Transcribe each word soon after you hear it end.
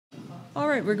All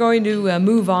right, we're going to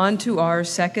move on to our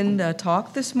second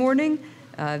talk this morning.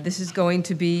 This is going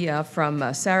to be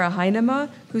from Sara Heinämaa,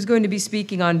 who's going to be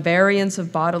speaking on variance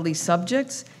of bodily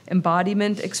subjects,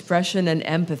 embodiment, expression, and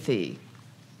empathy.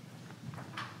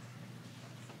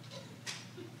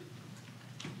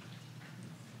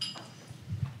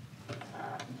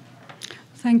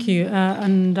 Thank you,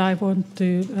 and I want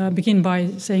to begin by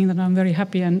saying that I'm very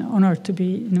happy and honored to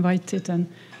be invited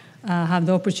and have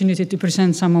the opportunity to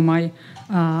present some of my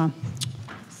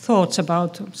thoughts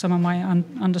about some of my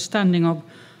understanding of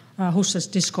Husserl's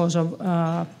discourse of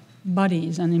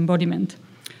bodies and embodiment.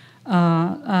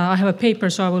 I have a paper,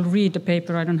 so I will read the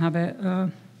paper. I don't have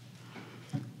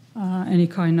any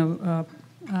kind of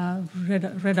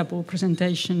readable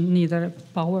presentation, neither a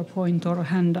PowerPoint or a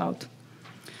handout.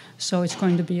 So it's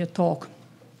going to be a talk.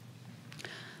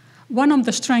 One of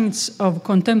the strengths of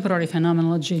contemporary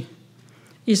phenomenology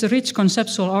is a rich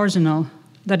conceptual arsenal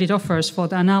that it offers for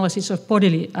the analysis of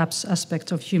bodily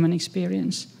aspects of human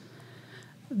experience.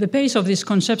 The base of this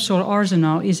conceptual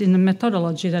arsenal is in the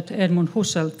methodology that Edmund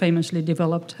Husserl famously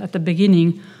developed at the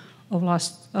beginning of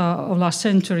last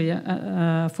century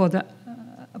for the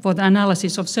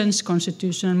analysis of sense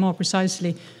constitution, and more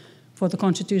precisely for the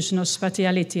constitution of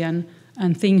spatiality and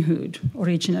thinghood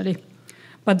originally,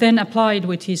 but then applied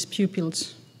with his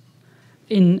pupils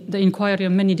in the inquiry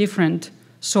of many different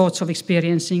sorts of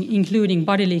experiencing, including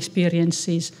bodily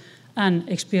experiences and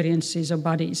experiences of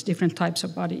bodies, different types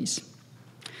of bodies.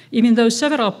 Even though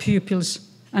several pupils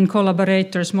and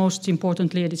collaborators, most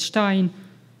importantly Edith Stein,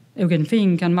 Eugen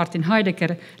Fink, and Martin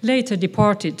Heidegger, later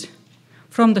departed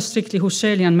from the strictly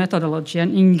Husserlian methodology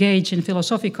and engaged in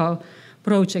philosophical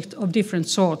projects of different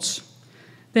sorts,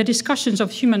 their discussions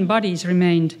of human bodies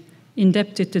remained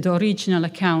indebted to the original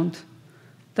account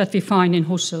that we find in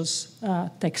Husserl's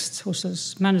texts,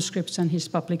 Husserl's manuscripts, and his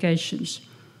publications.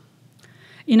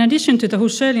 In addition to the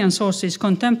Husserlian sources,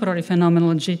 contemporary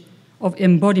phenomenology of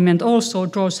embodiment also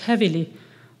draws heavily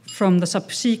from the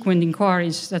subsequent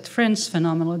inquiries that French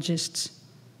phenomenologists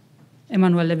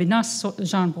Emmanuel Levinas,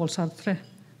 Jean-Paul Sartre,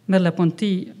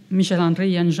 Merleau-Ponty, Michel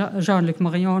Henry, and Jean-Luc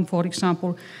Marion, for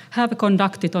example, have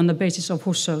conducted on the basis of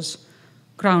Husserl's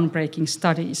groundbreaking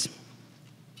studies.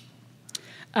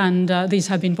 And these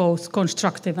have been both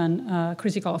constructive and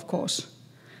critical, of course.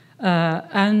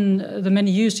 And the many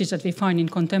uses that we find in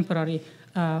contemporary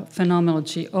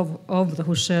phenomenology of the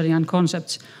Husserlian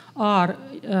concepts are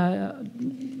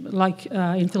like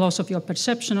in philosophy of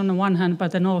perception on the one hand,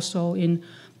 but then also in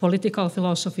political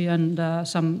philosophy and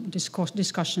some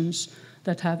discussions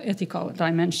that have ethical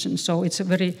dimensions. So it's a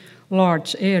very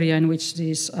large area in which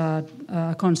these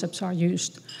concepts are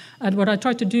used. And what I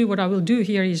try to do, what I will do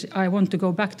here is I want to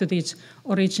go back to this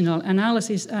original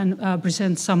analysis and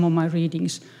present some of my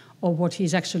readings of what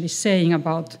he's actually saying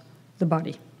about the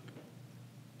body.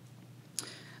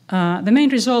 The main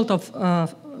result of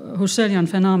Husserlian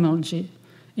phenomenology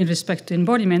in respect to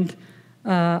embodiment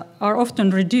are often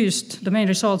reduced, the main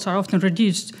results are often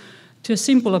reduced to a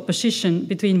simple opposition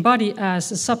between body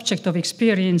as a subject of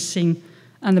experiencing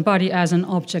and the body as an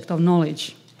object of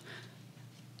knowledge.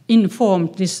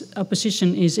 This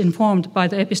opposition is informed by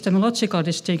the epistemological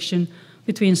distinction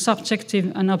between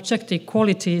subjective and objective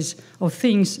qualities of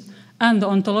things and the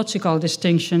ontological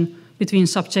distinction between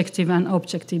subjective and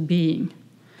objective being.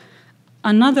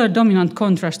 Another dominant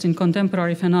contrast in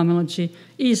contemporary phenomenology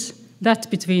is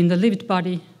that between the lived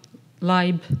body,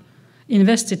 Leib,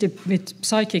 invested with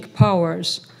psychic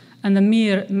powers, and the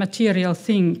mere material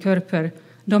thing, Körper,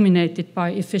 dominated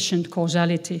by efficient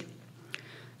causality.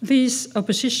 These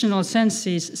oppositional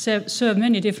senses serve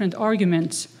many different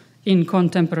arguments in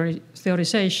contemporary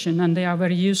theorization, and they are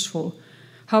very useful.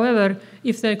 However,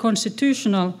 if their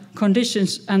constitutional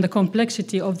conditions and the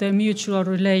complexity of their mutual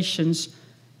relations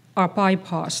are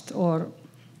bypassed or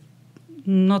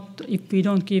not, if we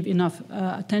don't give enough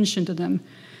attention to them,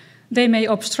 they may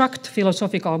obstruct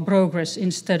philosophical progress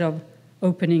instead of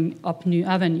opening up new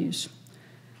avenues.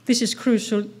 Thus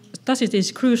it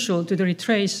is crucial to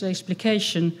retrace the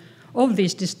explication of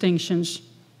these distinctions,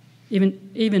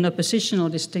 even oppositional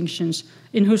distinctions,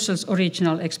 in Husserl's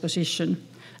original exposition.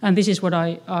 And this is what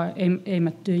I aim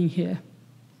at doing here.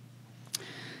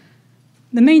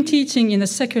 The main teaching in the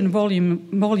second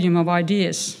volume of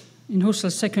Ideas, in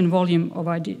Husserl's second volume of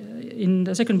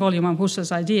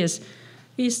Husserl's Ideas,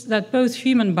 is that both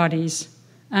human bodies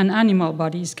and animal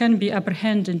bodies can be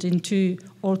apprehended in two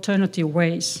alternative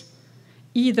ways,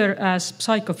 either as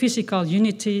psychophysical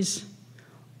unities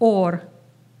or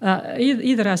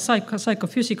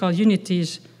psychophysical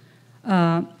unities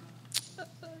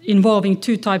involving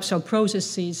two types of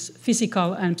processes,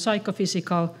 physical and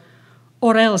psychophysical,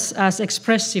 or else as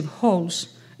expressive wholes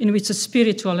in which the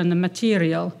spiritual and the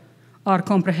material are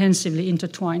comprehensively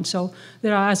intertwined. So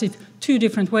there are as if two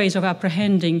different ways of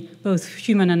apprehending both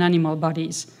human and animal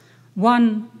bodies.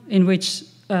 One in which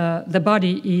the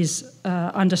body is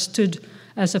understood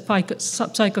as a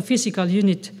psychophysical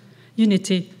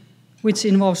unity which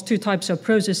involves two types of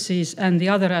processes, and the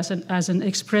other as an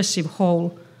expressive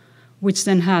whole, which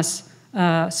then has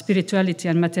spirituality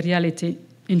and materiality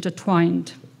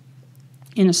intertwined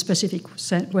in a specific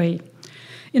way.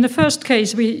 In the first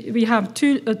case, we have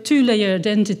a two-layered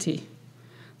entity.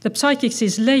 The psychics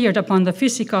is layered upon the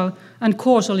physical and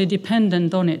causally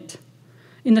dependent on it.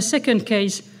 In the second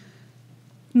case,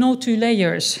 no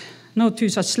two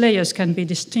such layers can be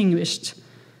distinguished.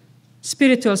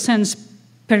 Spiritual sense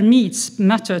permeates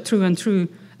matter through and through,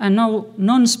 and no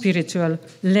non-spiritual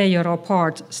layer or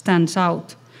part stands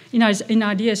out. In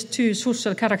Ideas 2,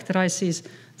 Husserl characterizes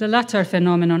the latter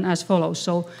phenomenon as follows.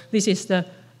 So this is the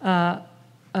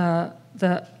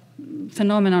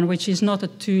phenomenon which is not a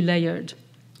two-layered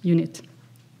unit.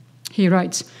 He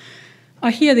writes,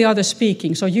 I hear the other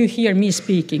speaking, so you hear me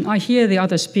speaking. I hear the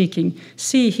other speaking,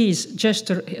 see his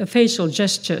facial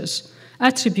gestures,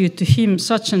 attribute to him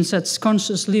such and such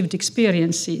conscious lived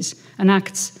experiences and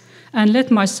acts, and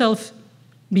let myself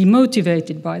be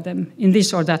motivated by them in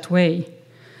this or that way.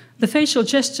 The facial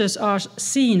gestures are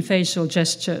seen facial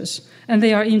gestures, and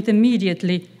they are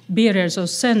intermediately bearers of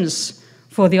sense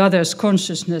for the other's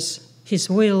consciousness, his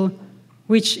will,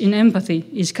 which in empathy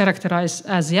is characterized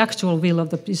as the actual will of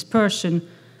this person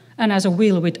and as a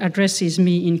will which addresses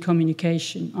me in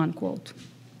communication, unquote.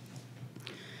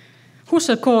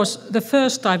 Husserl calls the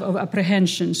first type of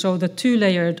apprehension, so the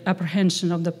two-layered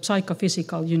apprehension of the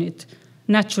psychophysical unit,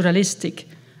 naturalistic,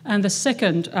 and the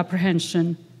second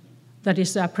apprehension, that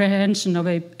is the apprehension of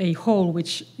a whole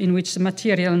in which the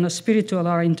material and the spiritual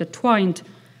are intertwined,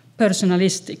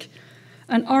 personalistic,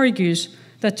 and argues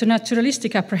that the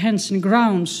naturalistic apprehension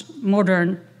grounds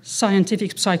modern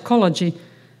scientific psychology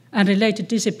and related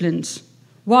disciplines,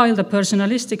 while the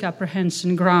personalistic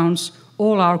apprehension grounds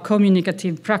all our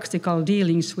communicative practical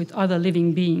dealings with other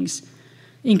living beings,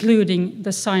 including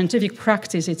the scientific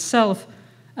practice itself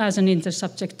as an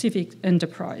intersubjective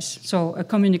enterprise, so a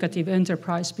communicative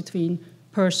enterprise between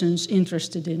persons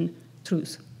interested in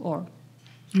truth or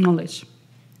knowledge.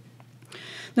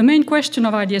 The main question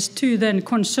of Ideas 2 then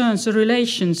concerns the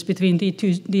relations between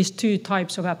these two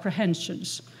types of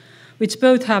apprehensions, which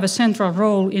both have a central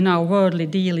role in our worldly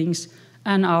dealings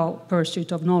and our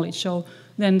pursuit of knowledge. So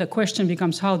then the question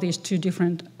becomes how these two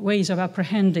different ways of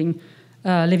apprehending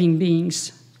living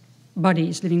beings,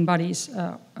 living bodies,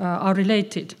 are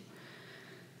related.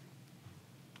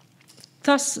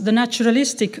 Thus, the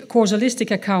naturalistic, causalistic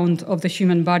account of the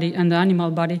human body and the animal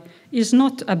body is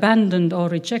not abandoned or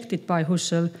rejected by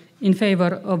Husserl in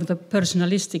favor of the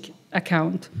personalistic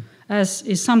account, as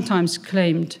is sometimes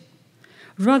claimed.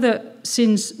 Rather,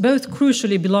 since both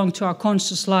crucially belong to our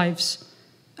conscious lives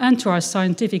and to our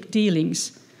scientific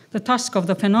dealings, the task of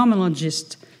the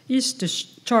phenomenologist is to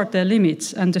chart their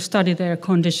limits and to study their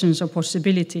conditions of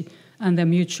possibility and their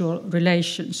mutual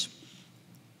relations.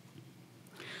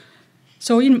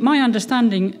 So in my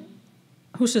understanding,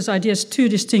 Husserl's Ideas 2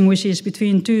 distinguishes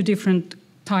between two different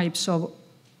types of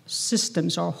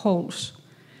systems or wholes.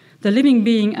 The living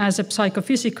being as a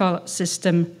psychophysical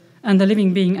system and the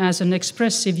living being as an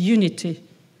expressive unity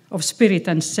of spirit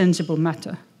and sensible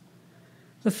matter.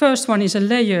 The first one is a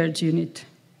layered unity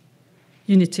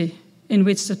in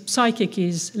which the psychic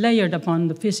is layered upon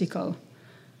the physical,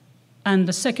 and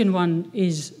the second one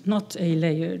is not a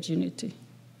layered unity.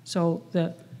 So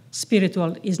the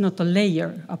spiritual is not a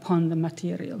layer upon the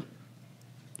material.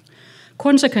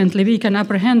 Consequently, we can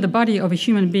apprehend the body of a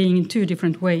human being in two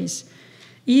different ways.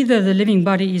 Either the living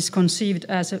body is conceived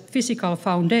as a physical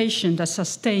foundation that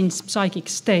sustains psychic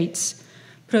states,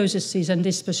 processes, and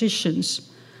dispositions,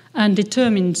 and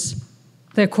determines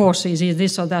their courses in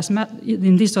this or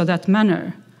that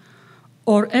manner,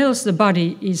 or else the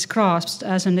body is grasped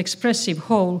as an expressive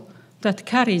whole that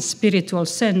carries spiritual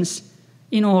sense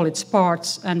in all its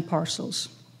parts and parcels.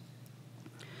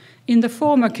 In the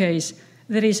former case,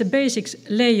 there is a basic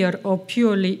layer of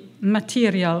purely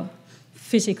material,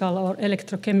 physical or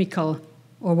electrochemical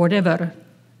or whatever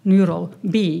neural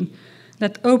being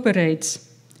that operates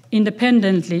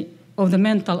independently of the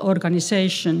mental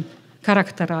organization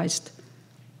characteristic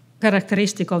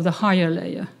of the higher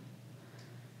layer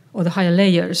or the higher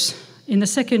layers. In the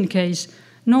second case,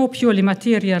 no purely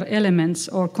material elements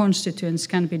or constituents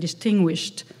can be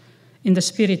distinguished in the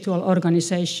spiritual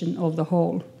organization of the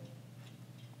whole.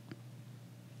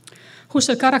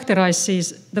 Husserl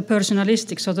characterizes the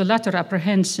personalistic, so the latter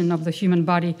apprehension of the human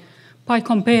body, by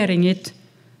comparing it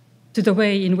to the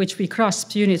way in which we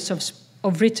grasp units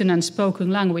of written and spoken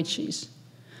languages.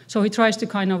 So he tries to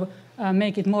kind of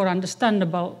make it more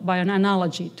understandable by an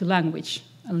analogy to language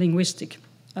and linguistic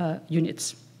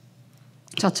units,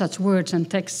 such as words and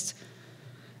texts.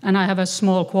 And I have a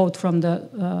small quote from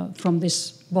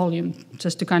this volume,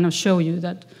 just to kind of show you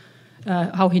that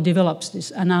how he develops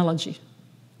this analogy.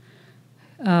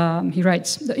 He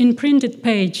writes, the imprinted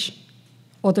page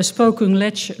or the spoken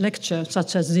lecture,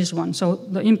 such as this one. So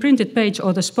the imprinted page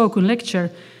or the spoken lecture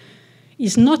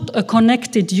is not a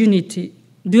connected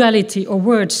duality of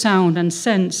word, sound, and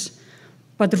sense,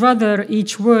 but rather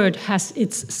each word has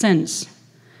its sense.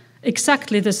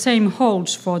 Exactly the same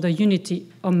holds for the unity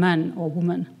of man or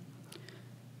woman.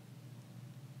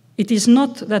 It is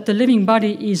not that the living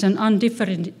body is an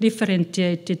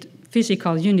undifferentiated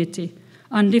physical unity,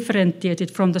 undifferentiated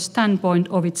from the standpoint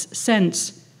of its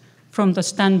sense, from the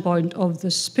standpoint of the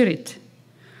spirit.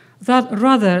 That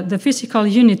rather, the physical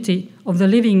unity of the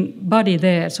living body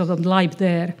there, so the life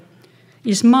there,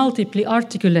 is multiply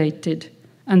articulated,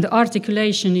 and the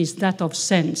articulation is that of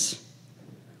sense,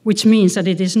 which means that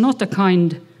it is not a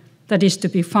kind that is to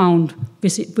be found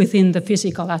within the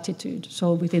physical attitude,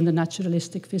 so within the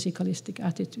naturalistic, physicalistic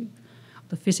attitude,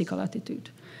 the physical attitude,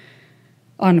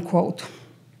 unquote.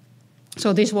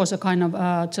 So this was a kind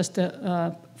of just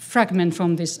a fragment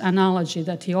from this analogy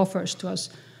that he offers to us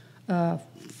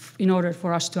in order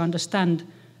for us to understand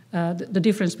the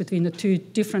difference between the two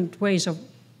different ways of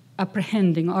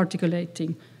apprehending,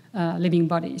 articulating living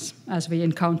bodies as we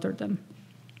encounter them.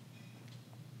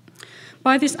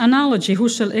 By this analogy,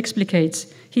 Husserl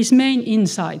explicates his main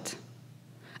insight,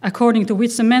 according to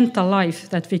which the mental life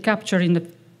that we capture in the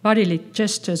bodily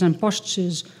gestures and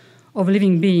postures of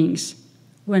living beings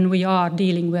when we are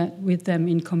dealing with them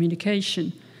in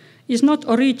communication is not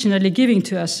originally given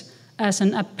to us as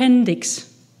an appendix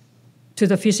to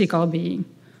the physical being,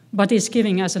 but is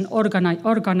giving us an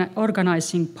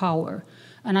organizing power.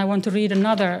 And I want to read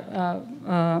another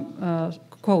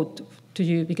quote to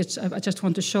you, because I just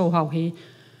want to show how he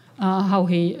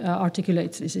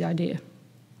articulates this idea.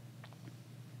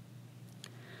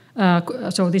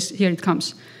 So here it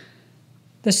comes.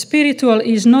 The spiritual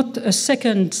is not a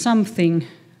second something.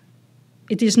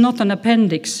 It is not an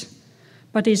appendix,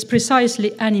 but is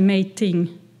precisely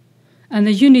animating. And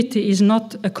the unity is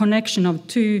not a connection of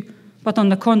two, but on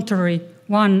the contrary,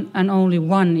 one and only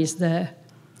one is there.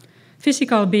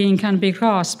 Physical being can be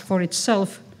grasped for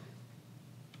itself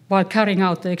while carrying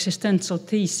out the existential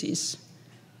thesis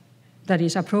that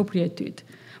is appropriate to it,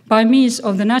 by means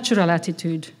of the natural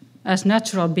attitude, as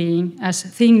natural being, as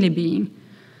thingly being.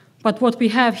 But what we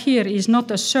have here is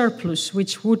not a surplus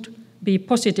which would be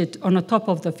posited on the top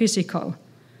of the physical,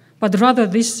 but rather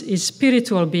this is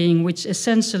spiritual being which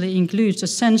essentially includes the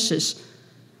senses,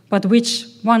 but which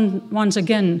once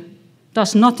again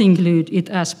does not include it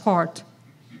as part,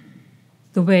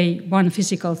 the way one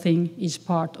physical thing is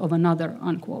part of another,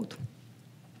 unquote.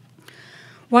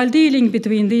 While dealing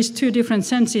between these two different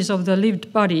senses of the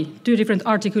lived body, two different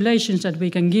articulations that we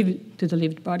can give to the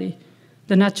lived body,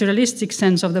 the naturalistic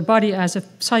sense of the body as a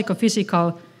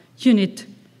psychophysical unit,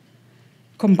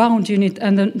 compound unit,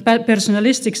 and the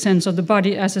personalistic sense of the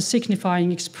body as a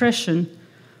signifying expression,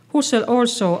 Husserl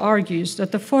also argues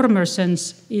that the former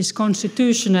sense is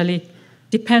constitutionally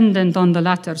dependent on the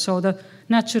latter. So the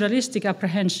naturalistic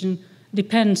apprehension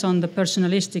depends on the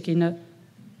personalistic in a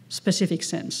specific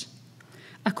sense.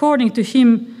 According to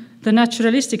him, the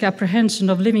naturalistic apprehension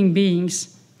of living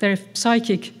beings, their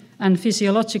psychic and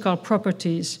physiological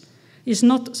properties, is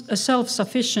not a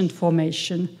self-sufficient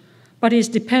formation, but is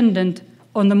dependent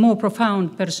on the more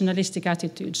profound personalistic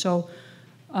attitude. So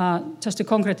just to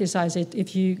concretize it,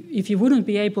 if you wouldn't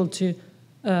be able to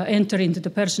enter into the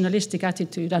personalistic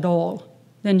attitude at all,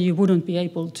 then you wouldn't be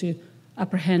able to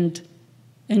apprehend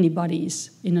any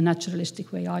bodies in a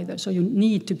naturalistic way either. So you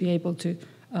need to be able to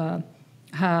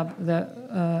have the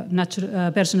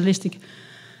personalistic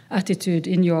attitude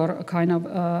in your kind of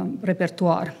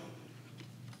repertoire.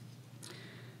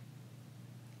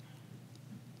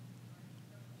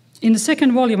 In the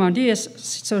second volume of DS,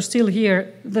 so still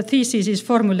here, the thesis is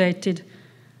formulated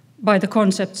by the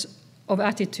concepts of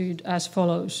attitude as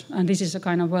follows, and this is a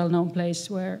kind of well-known place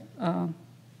where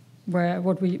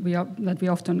what we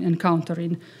often encounter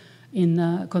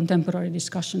in contemporary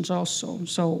discussions also.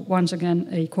 So once again,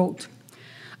 a quote: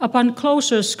 "Upon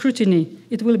closer scrutiny,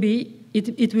 it will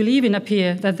even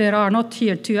appear that there are not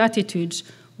here two attitudes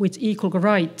with equal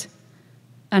right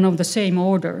and of the same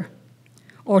order,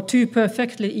 or two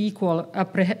perfectly equal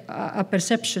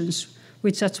perceptions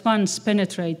which at once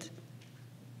penetrate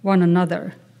one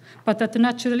another, but that the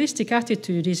naturalistic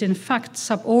attitude is in fact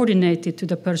subordinated to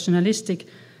the personalistic,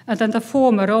 and that the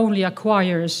former only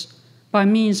acquires by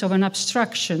means of an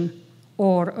abstraction,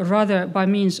 or rather by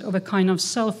means of a kind of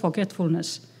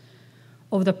self-forgetfulness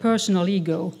of the personal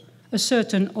ego, a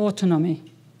certain autonomy,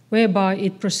 whereby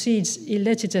it proceeds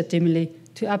illegitimately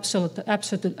to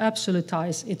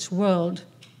absolutize its world,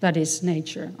 that is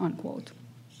nature, unquote.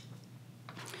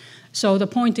 So the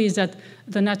point is that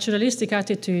the naturalistic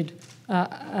attitude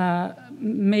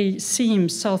may seem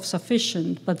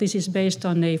self-sufficient, but this is based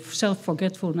on a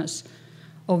self-forgetfulness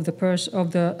of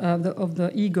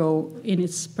the ego in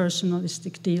its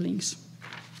personalistic dealings.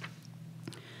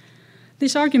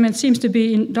 This argument seems to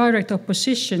be in direct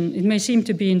opposition. It may seem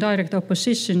to be in direct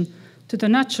opposition to the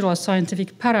natural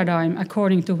scientific paradigm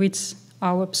according to which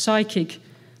our psychic,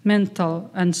 mental,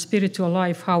 and spiritual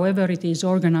life, however it is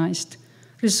organized,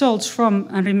 results from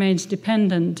and remains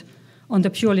dependent on the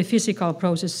purely physical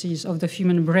processes of the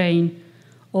human brain,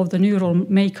 of the neural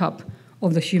makeup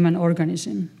of the human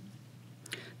organism.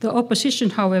 The opposition,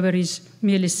 however, is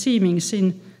merely seeming,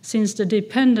 since the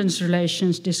dependence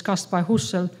relations discussed by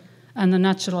Husserl and the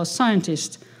natural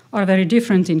scientist are very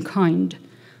different in kind,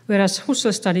 whereas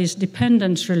Husserl studies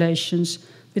dependence relations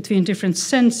between different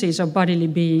senses of bodily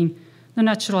being, the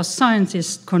natural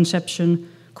scientist conception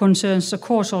concerns the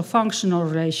causal functional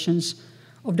relations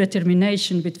of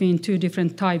determination between two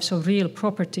different types of real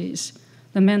properties,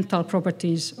 the mental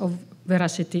properties of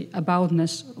veracity,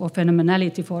 aboutness, or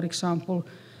phenomenality, for example,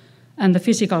 and the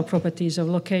physical properties of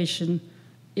location,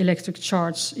 electric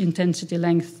charge, intensity,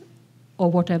 length, or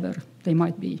whatever they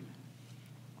might be.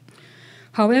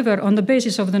 However, on the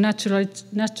basis of the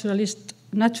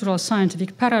natural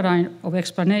scientific paradigm of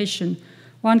explanation,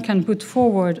 one can put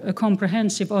forward a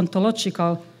comprehensive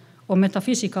ontological or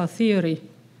metaphysical theory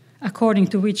according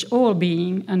to which all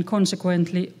being, and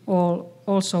consequently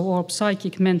also all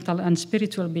psychic, mental, and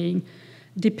spiritual being,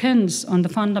 depends on the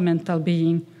fundamental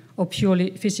being of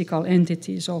purely physical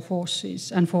entities or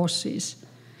forces.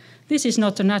 This is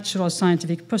not a natural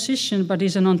scientific position, but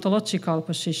is an ontological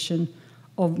position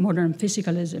of modern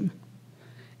physicalism.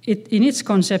 In its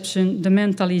conception, the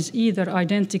mental is either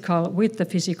identical with the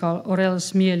physical or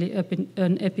else merely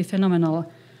an epiphenomenal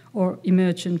or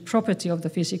emergent property of the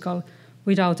physical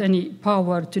without any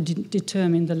power to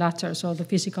determine the latter. So the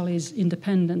physical is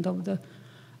independent of the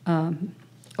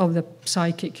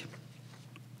psychic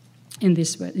in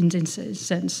this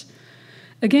sense.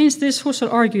 Against this,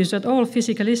 Husserl argues that all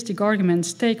physicalistic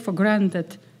arguments take for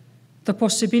granted the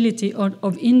possibility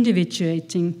of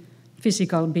individuating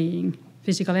physical being,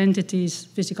 physical entities,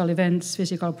 physical events,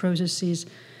 physical processes,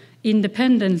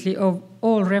 independently of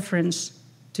all reference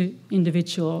to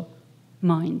individual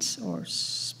minds or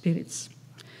spirits.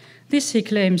 This, he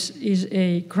claims, is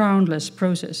a groundless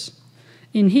process.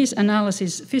 In his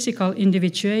analysis, physical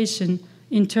individuation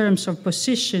in terms of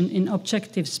position in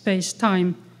objective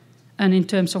space-time and in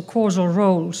terms of causal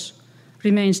roles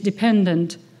remains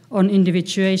dependent on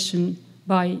individuation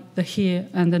by the here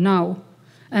and the now,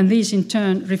 and these in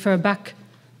turn refer back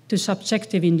to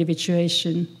subjective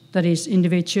individuation, that is,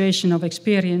 individuation of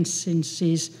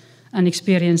experiences and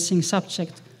experiencing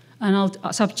subjects,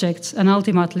 and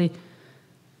ultimately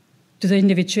to the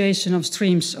individuation of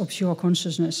streams of pure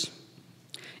consciousness.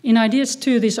 In Ideas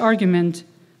 2, this argument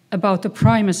about the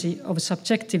primacy of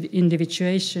subjective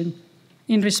individuation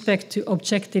in respect to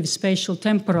objective spatial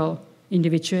temporal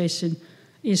individuation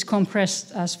is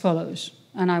compressed as follows,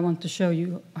 and I want to show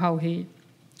you how he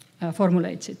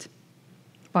formulates it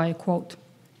by a quote.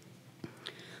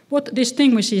 What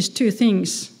distinguishes two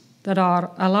things that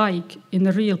are alike in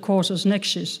the real causus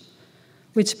nexus,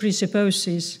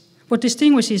 what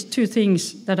distinguishes two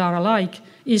things that are alike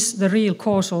is the real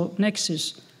causal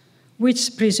nexus,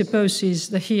 which presupposes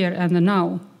the here and the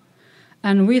now.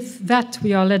 And with that,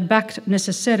 we are led back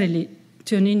necessarily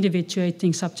to an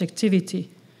individuating subjectivity,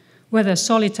 whether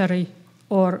solitary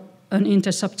or an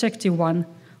intersubjective one,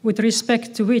 with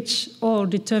respect to which all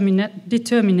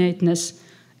determinateness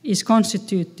is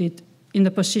constituted in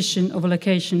the position of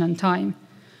location and time.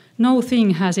 No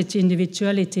thing has its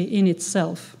individuality in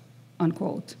itself,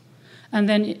 unquote. And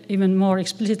then even more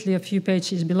explicitly, a few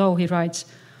pages below, he writes,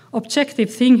 objective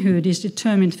thinghood is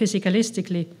determined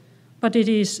physicalistically, but it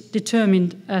is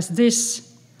determined as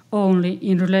this only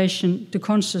in relation to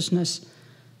consciousness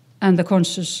and the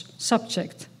conscious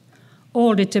subject.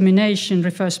 All determination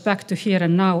refers back to here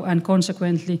and now and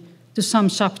consequently to some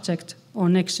subject or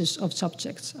nexus of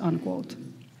subjects, unquote.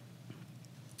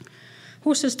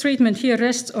 Husserl's treatment here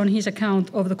rests on his account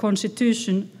of the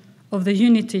constitution of the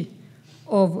unity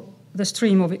of the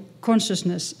stream of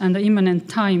consciousness and the immanent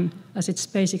time as its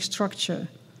basic structure.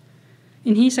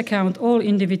 In his account, all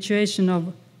individuation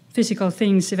of physical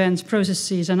things, events,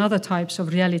 processes, and other types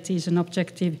of realities and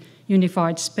objective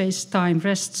unified space-time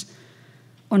rests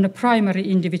on the primary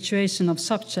individuation of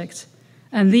subjects,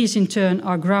 and these in turn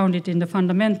are grounded in the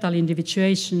fundamental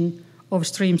individuation of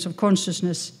streams of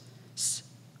consciousness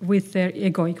with their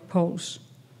egoic poles.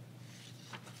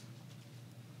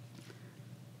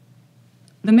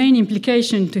 The main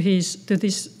implication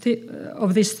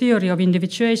of this theory of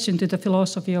individuation to the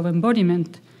philosophy of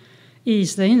embodiment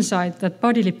is the insight that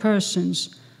bodily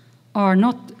persons are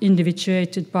not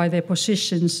individuated by their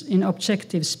positions in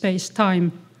objective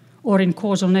space-time or in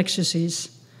causal nexuses,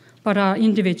 but are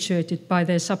individuated by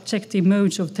their subjective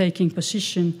modes of taking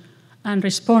position and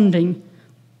responding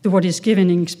to what is given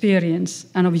in experience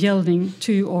and of yielding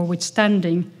to or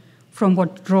withstanding from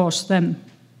what draws them.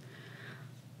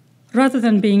 Rather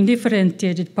than being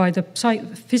differentiated by the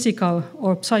physical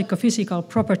or psychophysical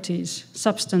properties,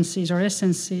 substances or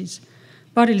essences,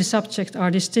 bodily subjects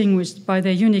are distinguished by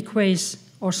their unique ways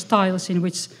or styles in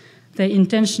which they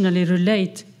intentionally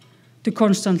relate to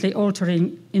constantly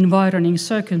altering environing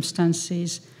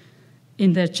circumstances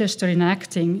in their gesture in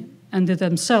acting and to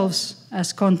themselves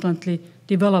as constantly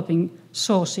developing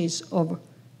sources of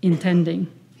intending.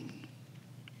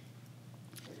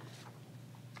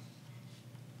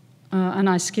 And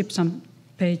I skipped some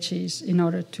pages in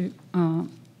order to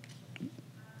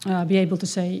be able to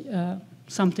say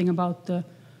something about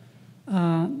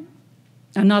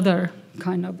another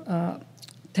kind of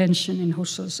tension in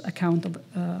Husserl's account of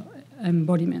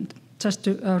embodiment. Just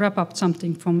to wrap up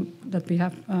something from that we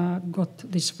have got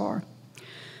this far.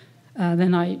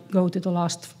 Then I go to the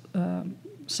last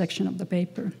section of the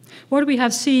paper. What we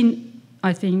have seen,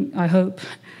 I hope,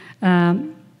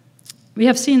 we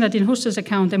have seen that in Husserl's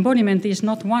account, embodiment is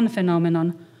not one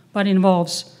phenomenon, but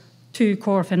involves two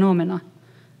core phenomena.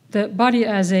 The body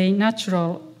as a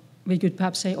natural, we could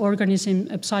perhaps say, organism,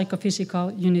 a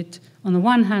psychophysical unit on the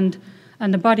one hand,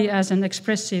 and the body as an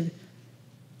expressive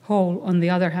whole on the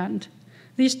other hand.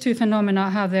 These two phenomena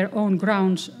have their own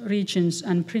grounds, regions,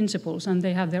 and principles, and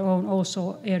they have their own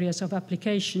also areas of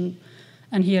application.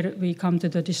 And here we come to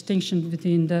the distinction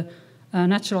between the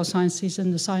natural sciences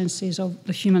and the sciences of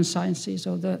the human sciences,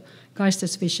 or the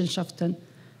Geisteswissenschaften,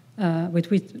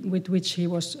 with which he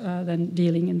was then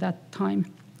dealing in that time.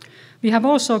 We have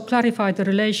also clarified the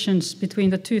relations between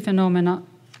the two phenomena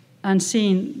and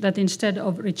seen that instead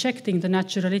of rejecting the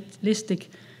naturalistic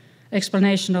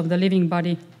explanation of the living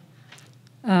body,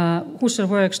 Husserl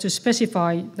works to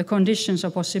specify the conditions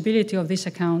of possibility of this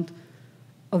account,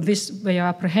 of this way of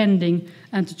apprehending,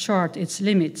 and to chart its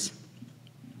limits.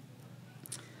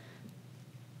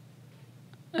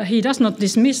 He does not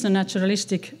dismiss the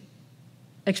naturalistic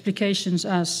explications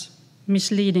as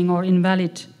misleading or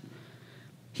invalid.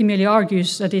 He merely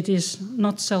argues that it is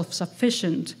not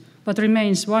self-sufficient, but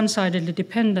remains one-sidedly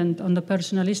dependent on the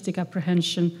personalistic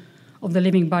apprehension of the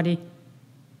living body.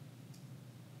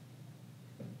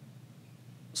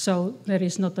 So there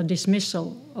is not a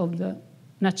dismissal of the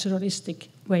naturalistic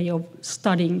way of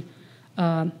studying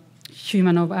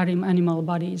human or animal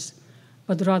bodies,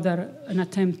 but rather an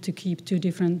attempt to keep two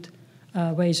different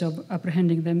ways of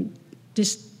apprehending them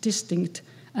distinct,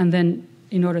 and then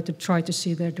in order to try to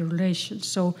see their relations.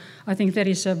 So I think there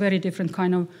is a very different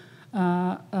kind of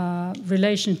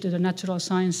relation to the natural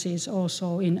sciences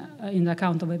also in the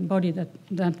account of a body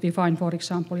that we find, for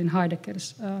example, in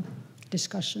Heidegger's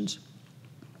discussions.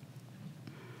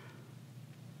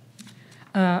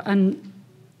 And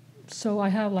so I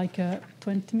have like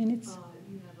 20 minutes.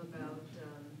 You have about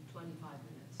 25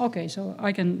 minutes. Okay, so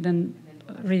I can then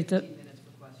read the. 15 minutes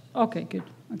for questions. Okay, good.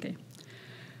 Okay.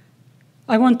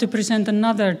 I want to present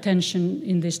another tension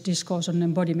in this discourse on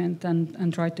embodiment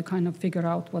and try to kind of figure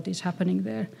out what is happening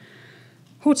there.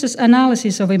 Husserl's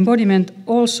analysis of embodiment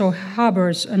also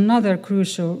harbors another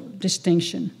crucial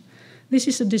distinction. This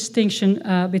is a distinction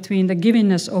between the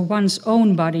givingness of one's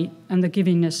own body and the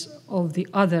givingness of the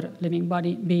other living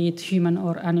body, be it human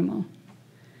or animal.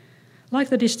 Like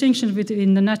the distinction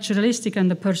between the naturalistic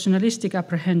and the personalistic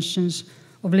apprehensions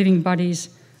of living bodies,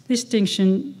 this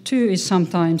distinction too is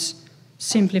sometimes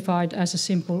simplified as a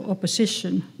simple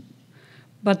opposition.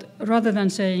 But rather than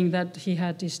saying that he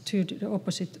had these two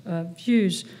opposite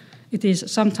views, it is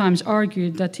sometimes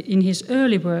argued that in his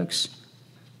early works,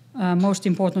 most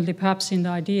importantly perhaps in the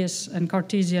Ideas and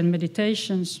Cartesian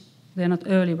Meditations, they're not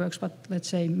early works, but let's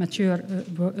say mature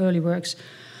early works,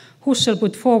 Husserl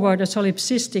put forward a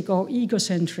solipsistic or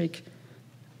egocentric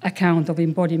account of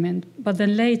embodiment, but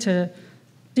then later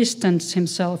distanced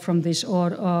himself from this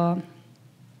or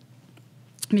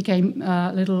became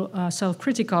a little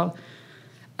self-critical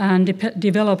and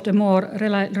developed a more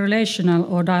relational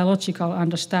or dialogical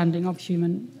understanding of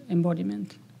human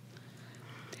embodiment.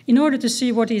 In order to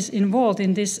see what is involved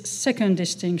in this second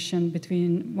distinction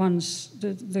between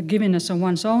the givingness of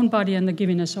one's own body and the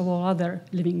givingness of all other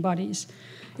living bodies,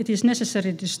 it is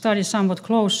necessary to study somewhat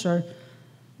closer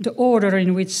the order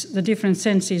in which the different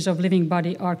senses of living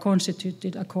body are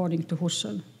constituted according to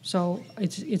Husserl. So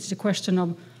it's a question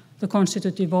of the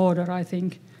constitutive order, I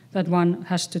think, that one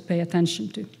has to pay attention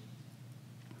to.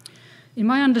 In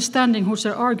my understanding,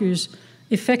 Husserl argues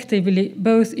effectively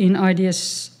both in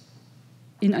ideas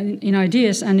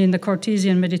and in the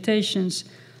Cartesian Meditations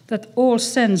that all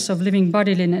sense of living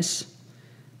bodiliness,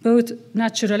 both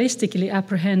naturalistically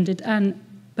apprehended and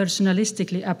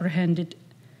personalistically apprehended,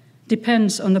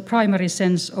 depends on the primary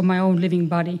sense of my own living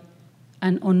body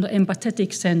and on the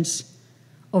empathetic sense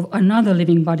of another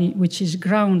living body, which is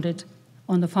grounded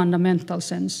on the fundamental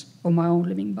sense of my own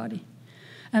living body.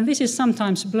 And this is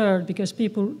sometimes blurred because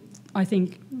people, I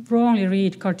think, wrongly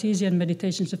read Cartesian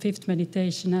Meditations, the fifth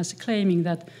meditation, as claiming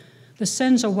that the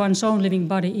sense of one's own living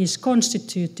body is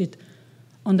constituted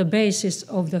on the basis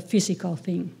of the physical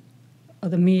thing, or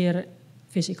the mere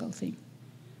physical thing.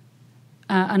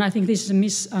 And I think this is a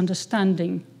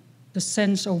misunderstanding the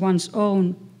sense of one's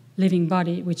own living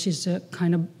body, which is a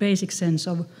kind of basic sense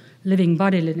of living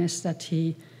bodiliness that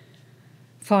he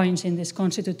finds in this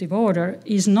constitutive order,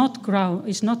 is not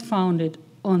founded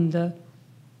on the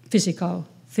physical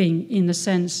thing in the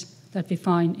sense that we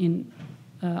find in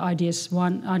ideas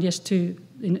 1, ideas 2,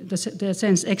 in the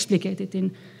sense explicated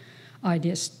in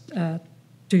ideas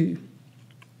 2.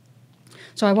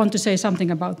 So I want to say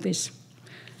something about this.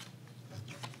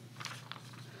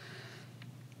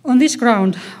 On this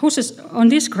ground,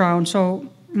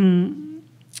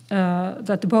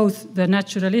 that both the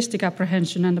naturalistic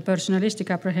apprehension and the personalistic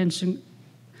apprehension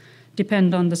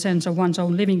depend on the sense of one's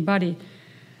own living body,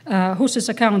 Husserl's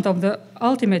account of the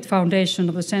ultimate foundation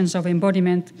of the sense of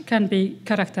embodiment can be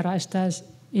characterized as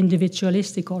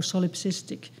individualistic or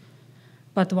solipsistic.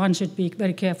 But one should be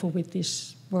very careful with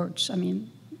these words. I mean,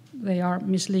 they are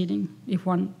misleading if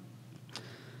one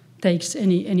takes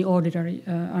any ordinary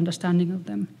understanding of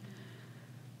them.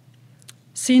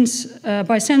 Since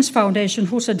by sense foundation,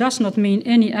 Husserl does not mean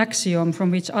any axiom from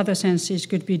which other senses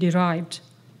could be derived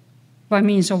by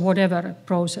means of whatever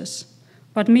process,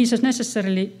 but means a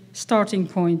necessarily starting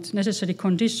point, necessary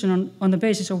condition on the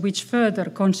basis of which further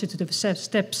constitutive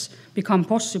steps become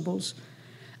possible,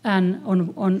 and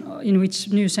in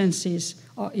which new senses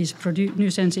is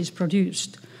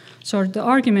produced. So the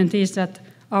argument is that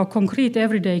our concrete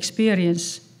everyday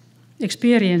experiences,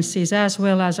 as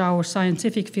well as our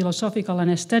scientific, philosophical, and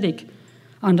aesthetic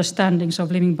understandings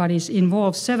of living bodies,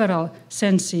 involve several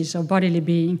senses of bodily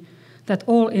being that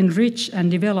all enrich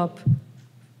and develop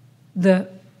the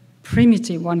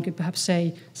primitive, one could perhaps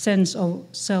say, sense of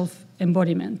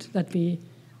self-embodiment that we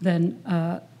then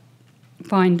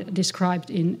find described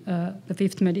in the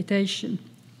fifth meditation.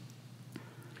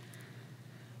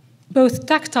 Both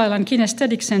tactile and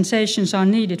kinesthetic sensations are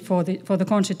needed for the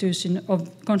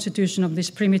constitution of this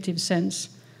primitive sense.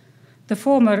 The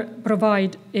former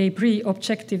provide a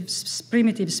pre-objective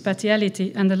primitive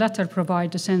spatiality, and the latter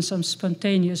provide a sense of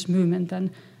spontaneous movement,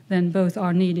 and then both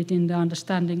are needed in the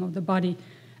understanding of the body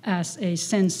as a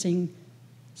sensing,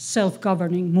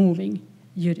 self-governing, moving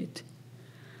unit.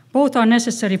 Both are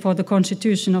necessary for the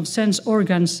constitution of sense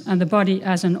organs and the body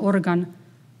as an organ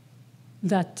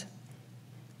that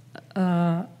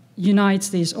unites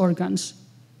these organs,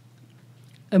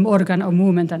 an organ of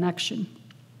movement and action.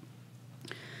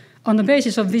 On the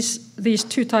basis of these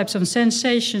two types of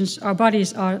sensations, our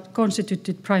bodies are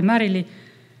constituted primarily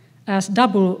as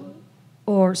double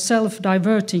or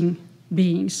self-diverting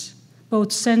beings,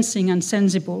 both sensing and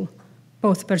sensible,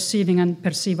 both perceiving and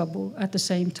perceivable at the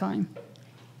same time.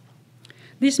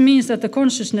 This means that the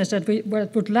consciousness that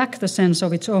would lack the sense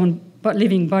of its own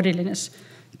living bodiliness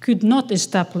could not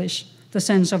establish the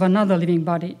sense of another living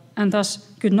body, and thus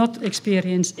could not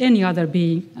experience any other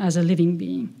being as a living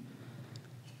being.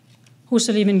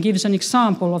 Husserl even gives an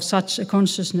example of such a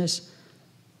consciousness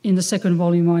in the second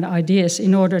volume on Ideas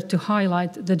in order to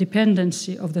highlight the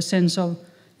dependency of the sense of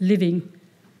living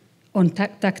on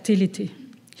tactility.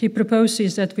 He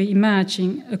proposes that we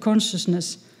imagine a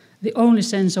consciousness, the only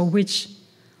sense of which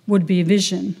would be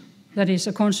vision, that is,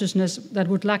 a consciousness that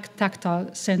would lack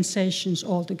tactile sensations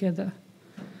altogether.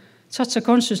 Such a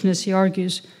consciousness, he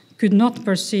argues, could not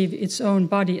perceive its own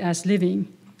body as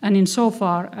living, and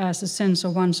insofar as the sense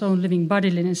of one's own living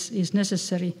bodiliness is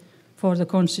necessary for the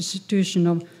constitution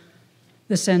of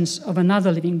the sense of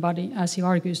another living body, as he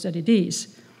argues that it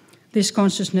is, this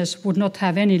consciousness would not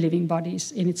have any living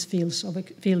bodies in its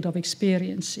field of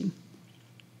experiencing.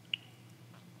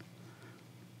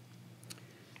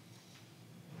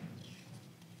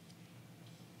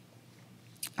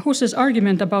 Husserl's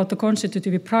argument about the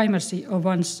constitutive primacy of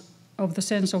the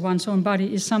sense of one's own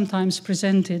body is sometimes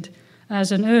presented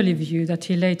as an early view that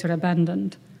he later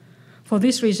abandoned. For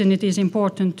this reason, it is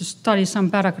important to study some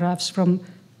paragraphs from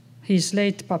his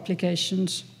late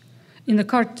publications. In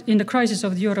the Crisis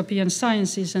of the European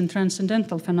Sciences and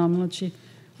Transcendental Phenomenology,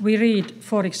 we read,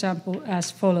 for example, as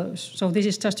follows. So this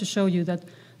is just to show you that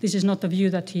this is not a view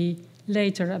that he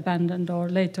later abandoned or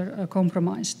later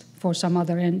compromised for some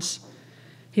other ends.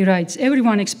 He writes,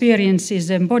 "Everyone experiences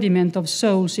the embodiment of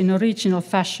souls in original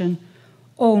fashion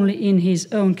only in his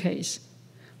own case.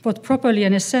 What properly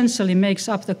and essentially makes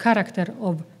up the character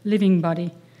of living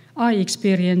body, I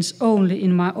experience only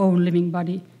in my own living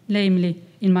body, namely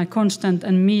in my constant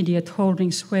and immediate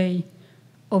holding sway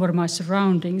over my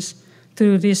surroundings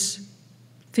through this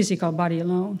physical body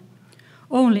alone.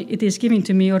 Only it is given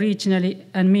to me originally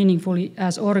and meaningfully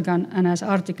as organ and as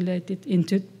articulated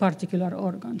into particular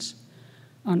organs."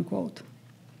 Unquote.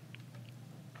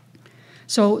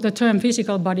 So the term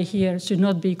physical body here should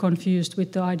not be confused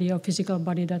with the idea of physical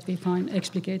body that we find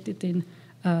explicated in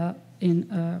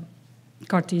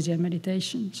Cartesian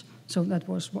Meditations. So that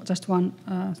was just one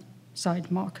side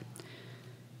mark.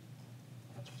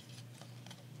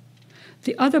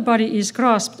 The other body is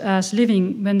grasped as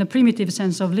living when the primitive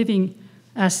sense of living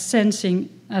as sensing,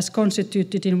 as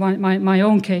constituted in my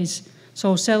own case,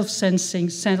 so self-sensing,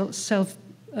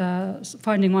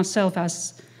 finding oneself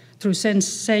as through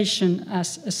sensation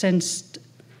as a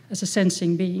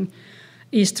sensing being,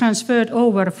 is transferred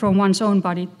over from one's own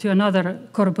body to another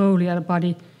corporeal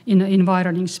body in an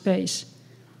environing space.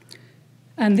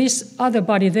 And this other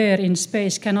body there in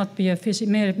space cannot be a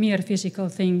mere physical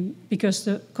thing, because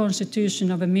the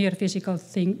constitution of a mere physical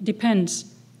thing depends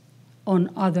on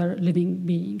other living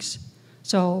beings.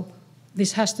 So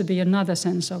this has to be another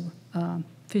sense of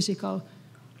physical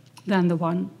than the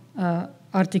one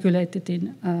articulated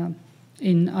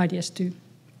in Ideas 2.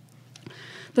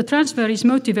 The transfer is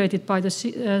motivated by the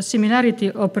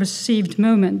similarity of perceived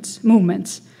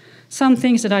movements. Some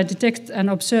things that I detect and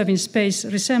observe in space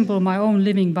resemble my own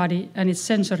living body and its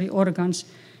sensory organs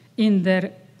in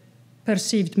their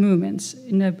perceived movements,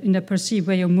 in a perceived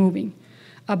way of moving.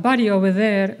 A body over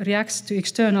there reacts to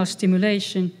external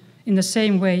stimulation in the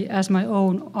same way as my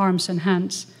own arms and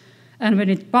hands. And when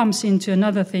it bumps into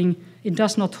another thing, it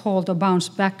does not halt or bounce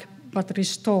back, but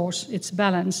restores its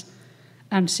balance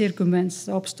and circumvents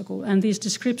the obstacle. And these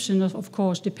descriptions, of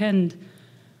course, depend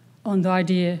on the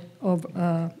idea of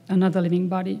another living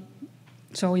body.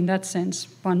 So in that sense,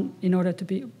 if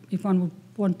one would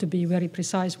want to be very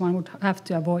precise, one would have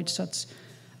to avoid such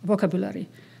vocabulary.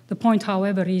 The point,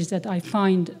 however, is that I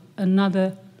find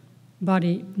another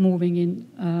body moving in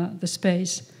the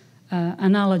space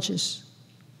analogous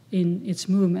in its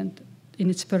movement, in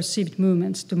its perceived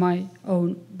movements to my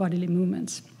own bodily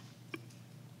movements.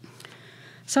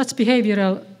 Such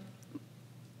behavioral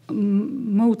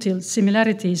motil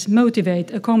similarities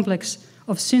motivate a complex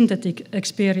of synthesizing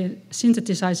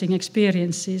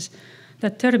experiences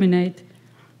that terminates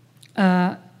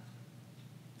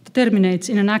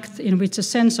in an act in which a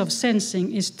sense of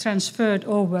sensing is transferred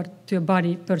over to a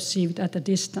body perceived at a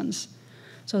distance.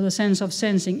 So the sense of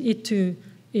sensing, it too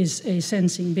is a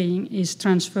sensing being, is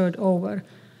transferred over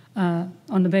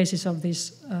on the basis of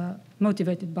this,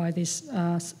 motivated by this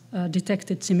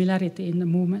detected similarity in the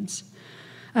movements.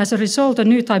 As a result, a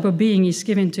new type of being is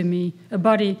given to me, a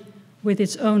body with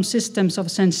its own systems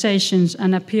of sensations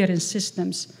and appearance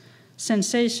systems,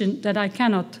 sensation that I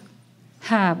cannot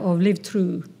have or live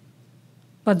through,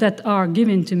 but that are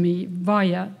given to me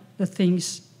via the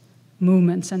things,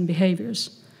 movements, and behaviors.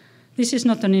 This is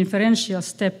not an inferential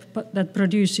step but that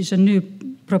produces a new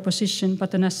proposition,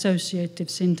 but an associative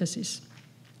synthesis.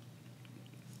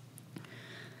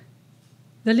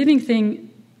 The living thing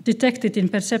detected in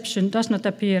perception does not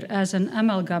appear as an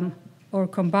amalgam or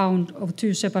compound of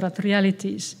two separate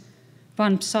realities,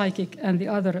 one psychic and the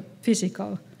other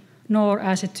physical, nor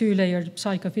as a two-layered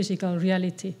psychophysical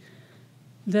reality.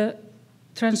 The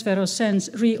transfer of sense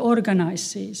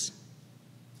reorganizes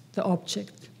the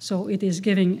object, so it is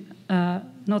giving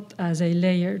not as a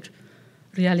layered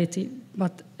reality,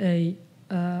 but a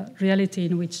reality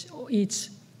in which each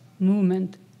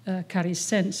movement carries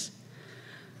sense.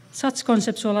 Such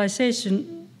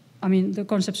conceptualization, the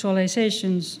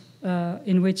conceptualizations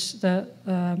in which the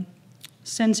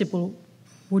sensible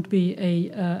would be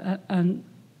an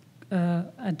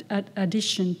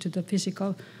addition to the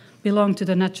physical, belong to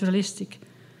the naturalistic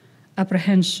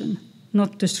apprehension,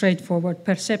 not to straightforward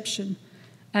perception,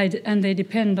 and they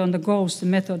depend on the goals, the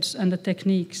methods, and the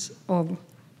techniques of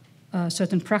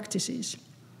certain practices.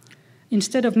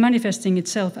 Instead of manifesting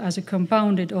itself as a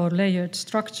compounded or layered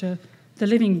structure, the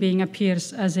living being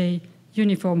appears as a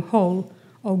uniform whole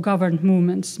of governed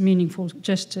movements, meaningful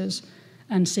gestures,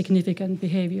 and significant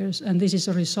behaviors, and this is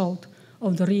a result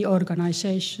of the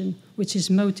reorganization which is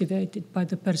motivated by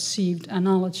the perceived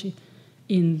analogy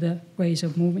in the ways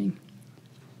of moving.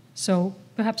 So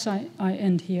perhaps I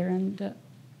end here, and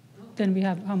then we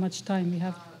have, how much time we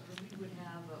have? We would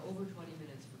have over 20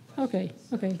 minutes for questions.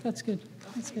 Okay, that's good.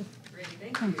 That's good. Great,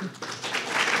 thank you.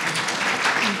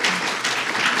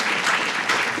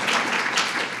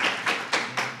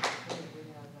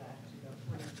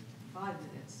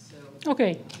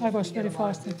 Okay, I was very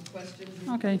fast. Okay.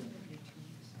 All right.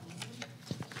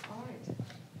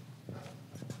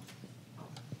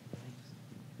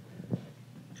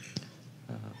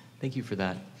 Thank you for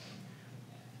that.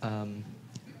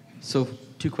 So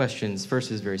 2 questions. First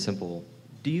is very simple.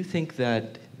 Do you think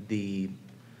that the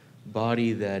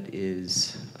body that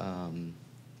is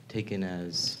taken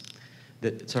as,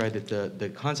 that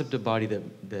the concept of body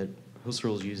that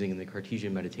Husserl is using in the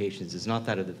Cartesian Meditations is not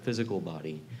that of the physical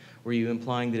body? Were you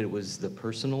implying that it was the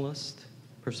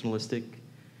personalistic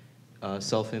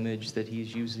self-image that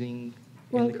he's using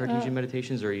in the Cartesian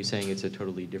Meditations, or are you saying it's a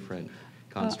totally different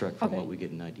construct from what we get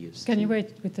in ideas? Can you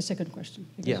wait with the second question?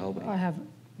 Because yeah, I'll wait. I have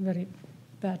very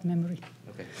bad memory.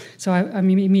 Okay. So I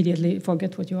immediately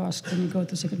forget what you asked when you go to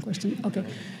the second question. Okay.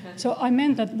 So I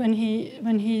meant that when he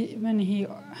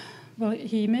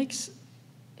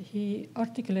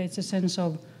articulates a sense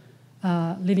of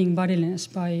living bodiness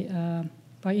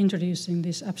by introducing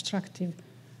this abstractive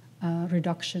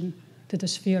reduction to the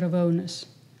sphere of oneness,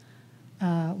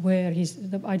 where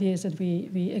the idea is that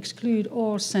we exclude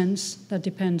all sense that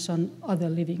depends on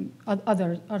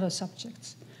other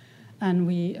subjects, and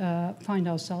we find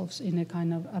ourselves in a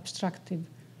kind of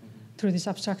through this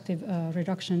abstractive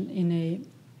reduction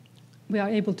we are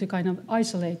able to kind of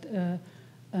isolate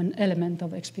an element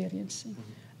of experiencing,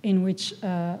 in which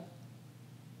the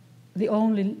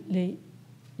only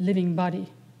living body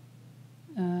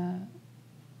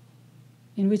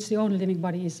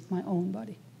is my own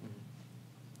body.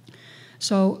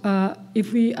 So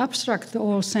if we abstract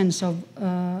all sense of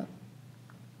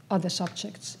other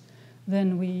subjects,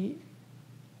 then we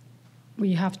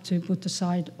have to put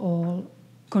aside all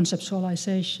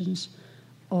conceptualizations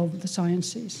of the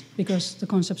sciences, because the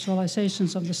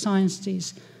conceptualizations of the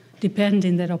sciences depend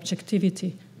in their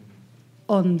objectivity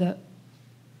on the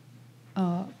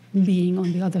being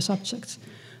on the other subjects.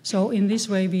 So in this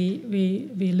way,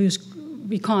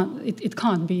 it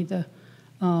can't be the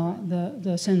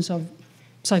sense of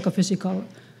psychophysical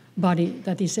body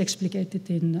that is explicated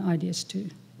in Ideas 2,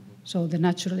 so the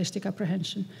naturalistic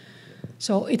apprehension.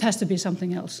 So it has to be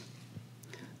something else.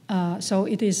 So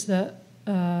it is the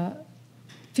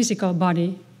physical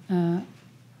body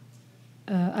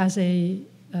as a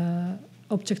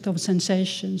object of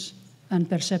sensations and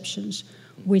perceptions,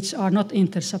 which are not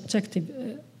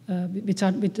intersubjective,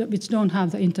 which don't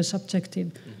have the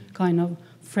intersubjective kind of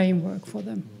framework for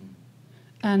them.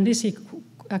 And this he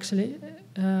actually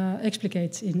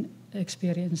explicates in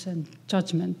experience and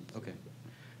judgment. Okay.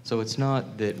 So it's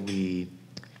not that we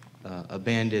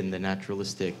abandon the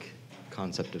naturalistic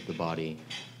concept of the body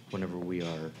whenever we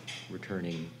are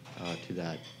returning to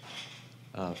that.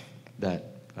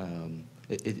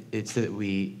 It's that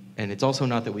we, and it's also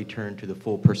not that we turn to the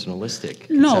full personalistic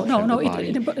conception of the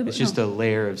body. It's just a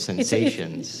layer of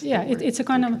sensations. It's a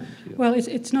kind of, well,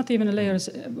 it's not even a layer.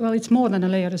 Well, it's more than a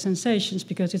layer of sensations,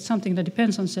 because it's something that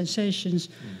depends on sensations,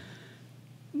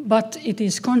 but it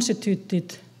is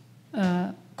constituted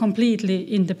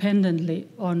completely independently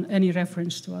on any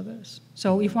reference to others.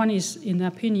 So if one is in the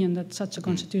opinion that such a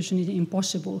constitution is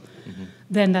impossible,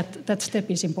 then that step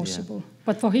is impossible. Yeah.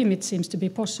 But for him, it seems to be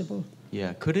possible.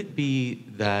 Yeah. Could it be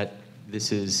that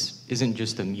this isn't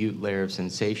just a mute layer of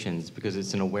sensations, because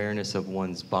it's an awareness of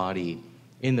one's body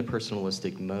in the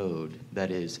personalistic mode,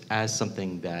 that is, as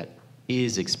something that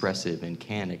is expressive and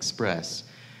can express?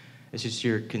 It's just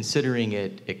you're considering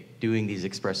it doing these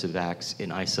expressive acts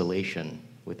in isolation,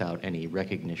 without any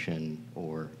recognition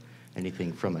or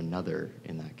anything from another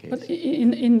in that case. But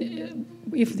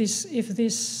if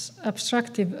this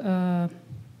abstractive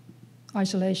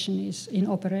isolation is in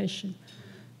operation,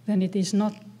 then it is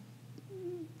not.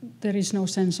 There is no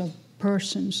sense of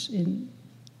persons in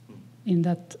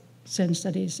that sense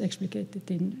that is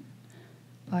explicated in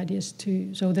Ideas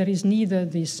 2. So there is neither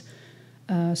this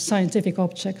scientific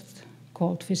object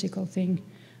called physical thing,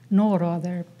 nor are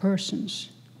there persons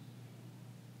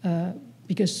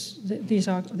because these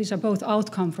are both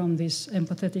outcome from this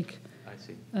empathetic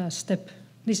step.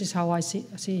 This is how I see.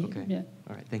 Okay. Yeah.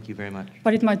 All right. Thank you very much.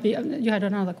 But it might be you had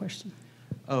another question.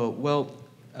 Oh well.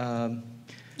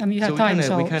 I mean, you so have time.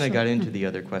 We kind of got into the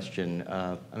other question.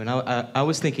 I mean, I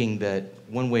was thinking that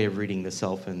one way of reading the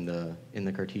self in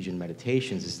the Cartesian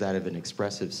Meditations is that of an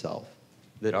expressive self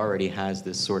that already has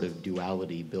this sort of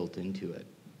duality built into it.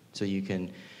 So you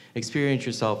can experience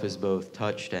yourself as both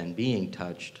touched and being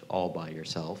touched all by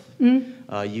yourself.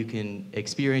 You can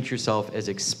experience yourself as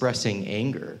expressing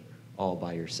anger all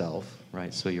by yourself,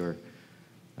 right? So you're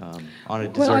on a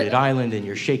deserted island and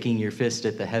you're shaking your fist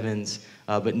at the heavens,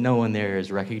 but no one there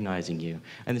is recognizing you.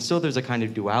 And so there's a kind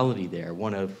of duality there,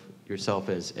 one of yourself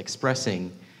as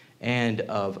expressing and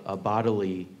of a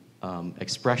bodily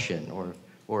expression or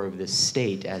of this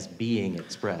state as being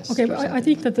expressed. Okay, but I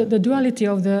think that the duality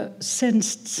of the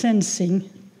sensing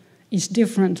is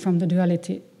different from the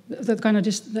duality, the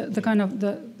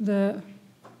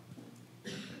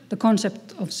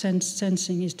concept of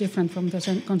sensing is different from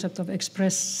the concept of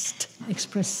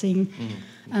expressing, okay.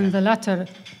 And the latter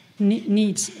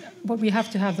needs, but we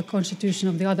have to have the constitution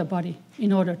of the other body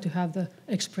in order to have the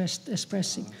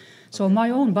expressing. So my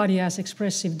own body as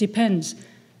expressive depends.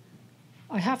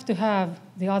 I have to have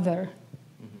the other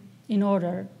in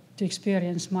order to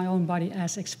experience my own body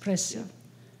as expressive,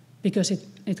 because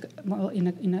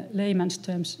in a layman's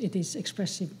terms, it is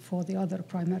expressive for the other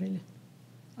primarily.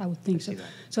 I would think so.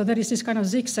 So there is this kind of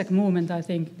zigzag movement, I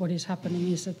think. What is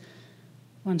happening is that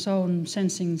one's own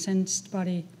sensed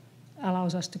body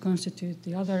allows us to constitute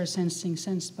the other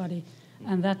sensed body,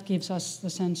 and that gives us the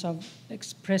sense of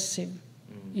expressive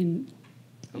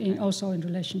also in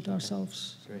relation to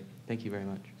ourselves. Great. Thank you very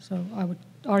much. So I would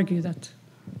argue that.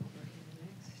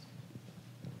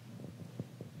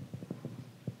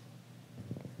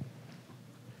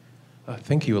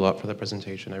 Thank you a lot for the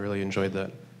presentation. I really enjoyed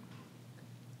that.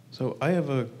 So I have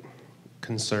a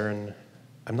concern.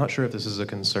 I'm not sure if this is a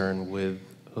concern with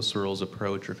Husserl's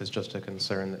approach or if it's just a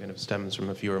concern that kind of stems from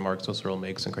a few remarks Husserl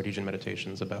makes in Cartesian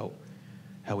Meditations about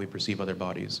how we perceive other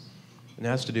bodies. And it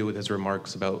has to do with his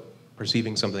remarks about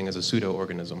perceiving something as a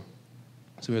pseudo-organism.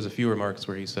 So he has a few remarks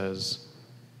where he says,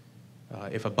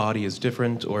 if a body is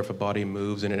different or if a body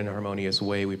moves in an inharmonious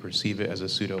way, we perceive it as a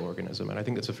pseudo-organism. And I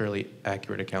think that's a fairly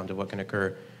accurate account of what can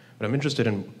occur. But I'm interested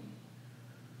in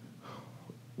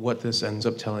what this ends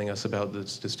up telling us about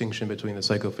this distinction between the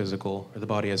psychophysical, or the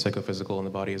body as psychophysical and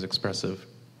the body as expressive,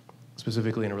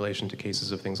 specifically in relation to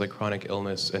cases of things like chronic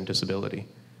illness and disability.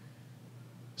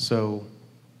 So,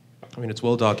 I mean, it's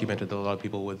well documented that a lot of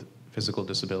people with physical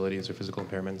disabilities or physical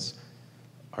impairments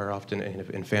are often kind of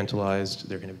infantilized,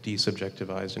 they're kind of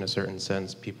desubjectivized in a certain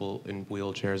sense. People in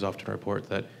wheelchairs often report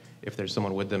that if there's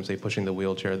someone with them, say, pushing the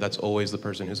wheelchair, that's always the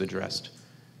person who's addressed,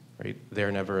 right?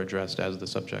 They're never addressed as the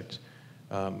subject.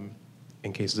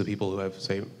 In cases of people who have,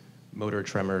 say, motor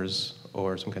tremors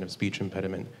or some kind of speech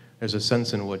impediment, there's a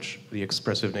sense in which the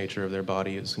expressive nature of their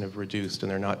body is kind of reduced and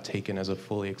they're not taken as a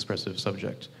fully expressive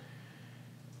subject.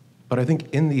 But I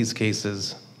think in these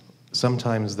cases,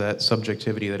 sometimes that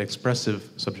subjectivity, that expressive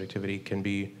subjectivity, can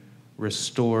be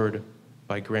restored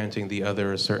by granting the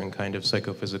other a certain kind of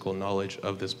psychophysical knowledge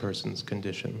of this person's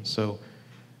condition. So,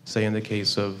 say in the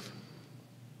case of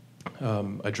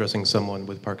addressing someone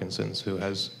with Parkinson's who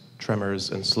has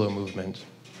tremors and slow movement,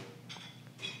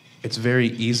 it's very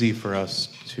easy for us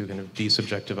to kind of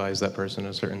desubjectivize that person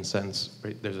in a certain sense.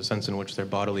 Right? There's a sense in which their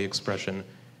bodily expression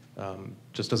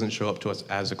just doesn't show up to us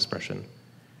as expression.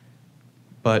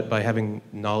 But by having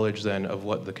knowledge then of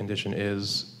what the condition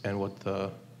is and what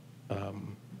the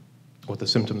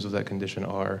symptoms of that condition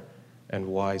are and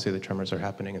why, say, the tremors are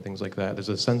happening and things like that, there's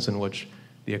a sense in which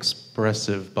the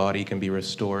expressive body can be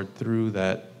restored through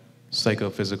that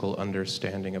psychophysical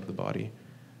understanding of the body.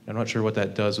 I'm not sure what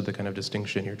that does with the kind of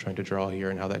distinction you're trying to draw here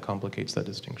and how that complicates that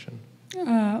distinction.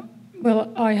 I'm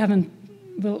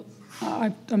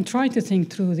trying to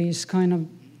think through these kind of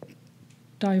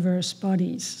diverse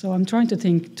bodies. So I'm trying to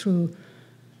think through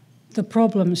the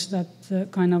problems that the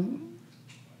kind of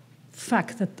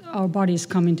fact that our bodies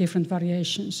come in different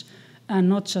variations, and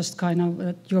not just kind of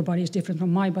that your body is different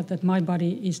from mine, but that my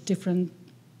body is different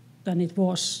than it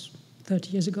was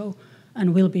 30 years ago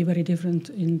and will be very different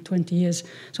in 20 years.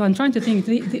 So I'm trying to think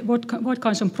what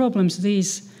kinds of problems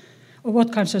these, or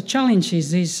what kinds of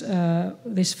challenges this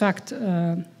fact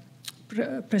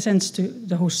presents to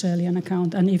the Husserlian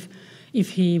account, and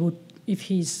if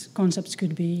his concepts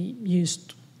could be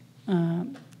used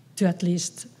to at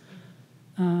least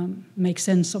make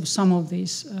sense of some of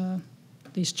these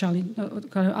challenges,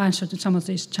 kind of answer to some of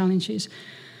these challenges.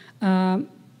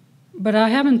 But I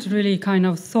haven't really kind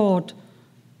of thought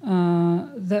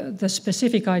the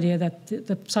specific idea that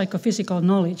the psychophysical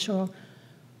knowledge or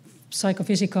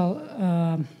psychophysical,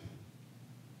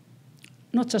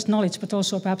 not just knowledge, but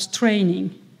also perhaps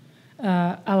training,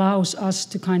 allows us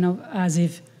to kind of as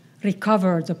if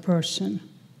recover the person,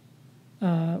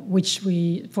 which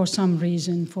we, for some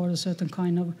reason, for a certain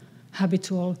kind of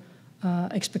habitual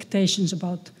expectations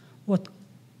about what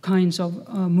kinds of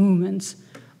movements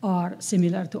are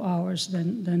similar to ours,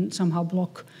 then somehow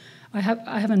block. I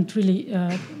haven't really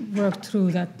worked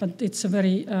through that, but it's a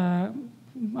very,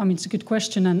 it's a good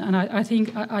question, and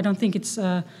I don't think it's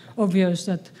obvious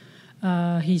that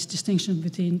his distinction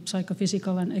between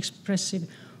psychophysical and expressive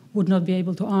would not be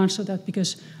able to answer that,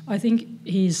 because I think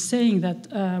he's saying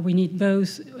that we need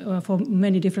both for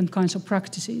many different kinds of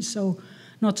practices. So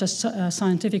not just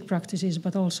scientific practices,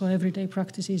 but also everyday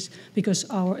practices, because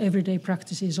our everyday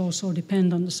practices also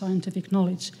depend on the scientific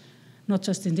knowledge, not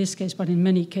just in this case, but in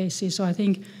many cases. So I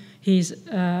think his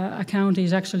account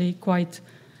is actually quite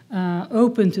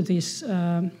open to these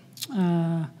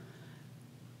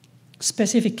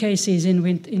specific cases in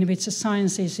which the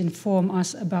sciences inform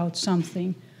us about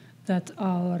something that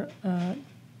our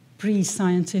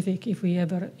pre-scientific, if we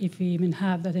even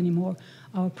have that anymore,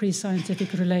 our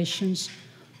pre-scientific relations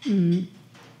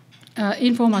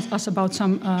inform us about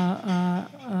some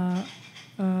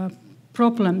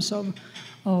problems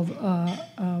of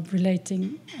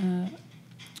relating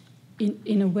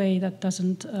in a way that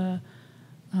doesn't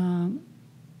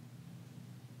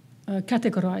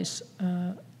categorize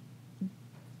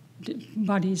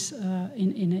bodies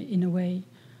in a way,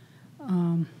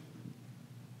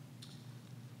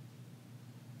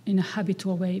 in a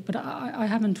habitual way. But I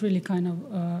haven't really kind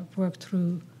of worked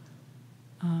through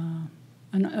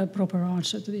a proper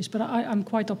answer to this. But I'm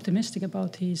quite optimistic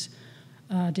about his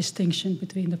distinction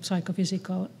between the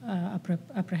psychophysical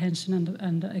apprehension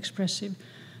and the expressive,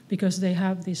 because they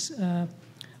have this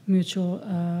mutual.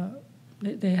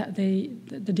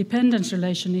 The dependence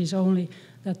relation is only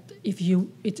that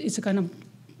it's a kind of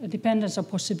a dependence of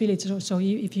possibilities. So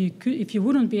if you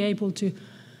wouldn't be able to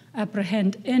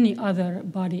apprehend any other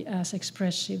body as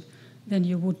expressive, then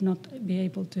you would not be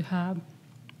able to have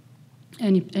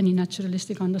any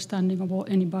naturalistic understanding of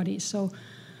any body. So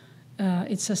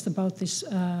it's just about this.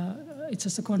 It's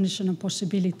just a condition of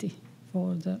possibility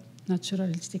for the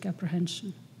naturalistic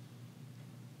apprehension.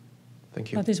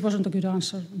 Thank you. But this wasn't a good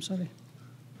answer. I'm sorry.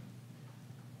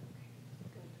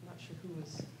 I'm not sure who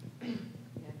was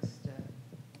next.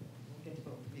 We'll get to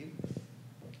both of you.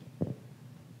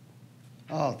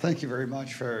 Oh, thank you very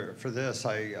much for this.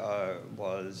 I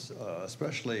was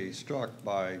especially struck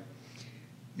by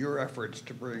your efforts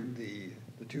to bring the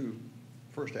two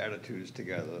first attitudes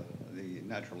together, the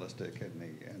naturalistic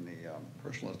and the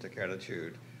personalistic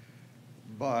attitude,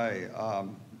 by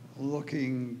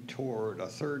looking toward a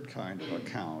third kind of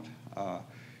account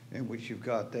in which you've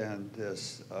got then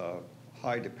this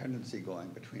high dependency going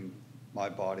between my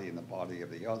body and the body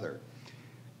of the other.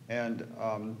 And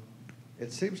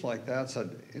it seems like that's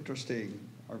an interesting,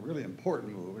 a really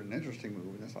important move, an interesting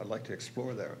move, and I'd like to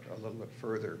explore that a little bit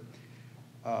further.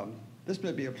 This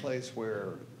may be a place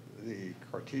where the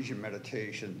Cartesian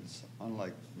Meditations,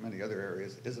 unlike many other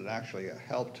areas, isn't actually a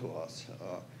help to us.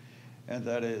 And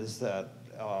that is that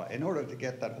in order to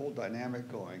get that whole dynamic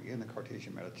going in the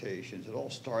Cartesian Meditations, it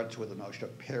all starts with the notion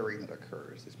of pairing that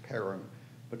occurs, this pairing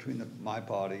between my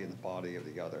body and the body of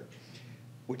the other,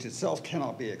 which itself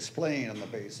cannot be explained on the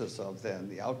basis of then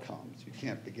the outcomes. You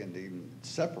can't begin to even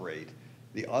separate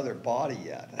the other body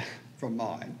yet from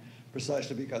mine,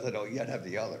 precisely because I don't yet have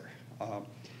the other.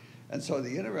 And so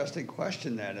the interesting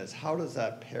question then is, how does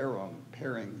that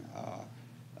pairing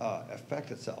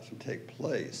affect itself and take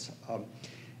place?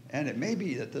 And it may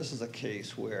be that this is a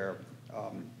case where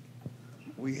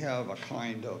we have a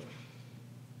kind of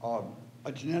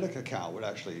a genetic account would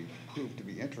actually prove to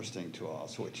be interesting to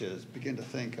us, which is begin to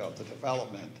think of the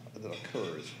development that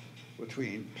occurs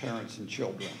between parents and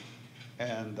children.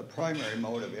 And the primary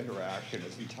mode of interaction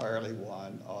is entirely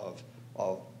one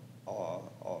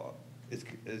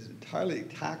is entirely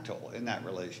tactile in that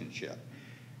relationship.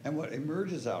 And what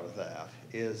emerges out of that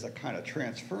is a kind of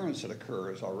transference that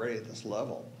occurs already at this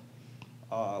level,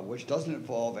 which doesn't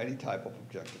involve any type of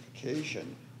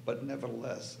objectification, but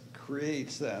nevertheless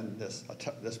creates then this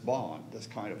bond, this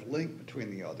kind of link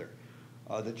between the other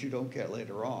that you don't get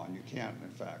later on. You can't, in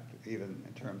fact, even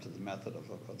in terms of the method of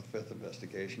the fifth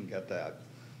investigation, get that.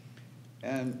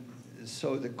 And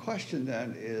so the question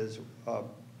then is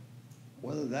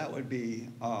whether that would be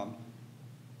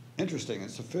interesting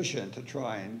and sufficient to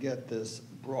try and get this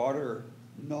broader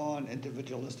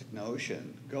non-individualistic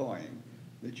notion going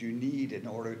that you need in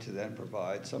order to then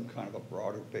provide some kind of a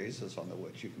broader basis on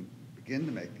which you can begin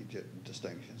to make the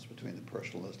distinctions between the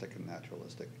personalistic and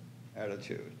naturalistic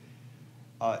attitude.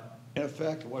 In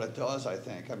effect, what it does, I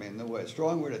think, I mean, a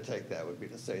strong way to take that would be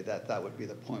to say that that would be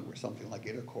the point where something like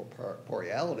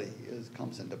intercorporeality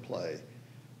comes into play,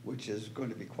 which is going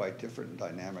to be quite different and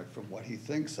dynamic from what he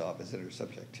thinks of as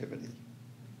intersubjectivity.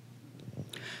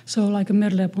 So, like a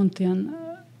Merleau-Pontian,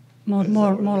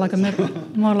 more like a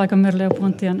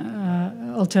Merleau-Pontian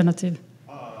alternative.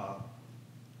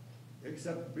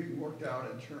 Except being worked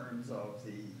out in terms of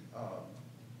the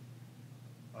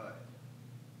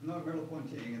not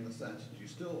Merleau-Pontian in the sense that you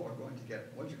still are going to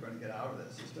get, what you're going to get out of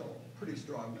this is still a pretty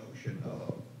strong notion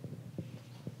of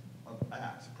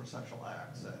acts, perceptual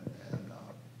acts, and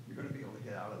you're going to be able to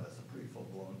get out of this a pretty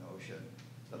full-blown notion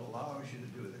that allows you to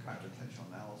do the kind of intentional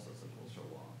analysis that Husserl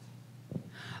wants.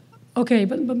 Okay,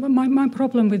 but my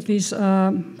problem with these,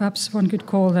 perhaps one could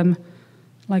call them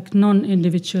like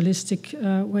non-individualistic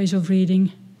ways of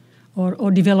reading or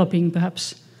developing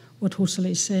perhaps what Husserl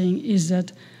is saying is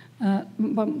that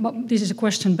but this is a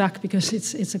question back because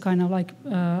it's a kind of like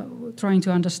trying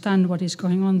to understand what is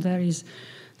going on there is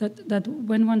that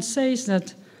when one says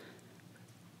that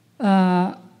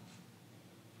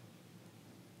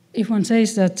if one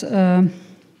says that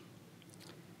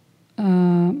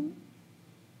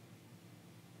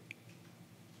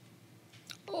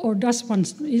or does one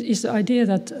is the idea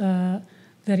that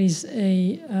there is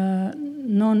a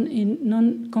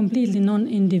completely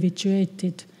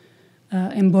non-individuated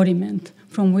embodiment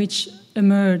from which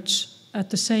emerge at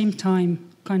the same time,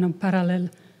 kind of parallel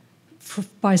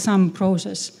by some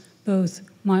process, both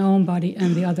my own body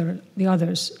and the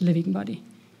other's living body.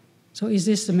 So is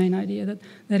this the main idea, that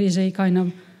there is a kind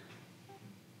of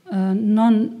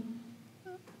non...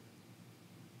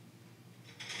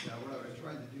 Now, what I was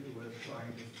trying to do was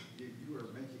you were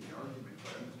making the argument, if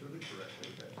I understood it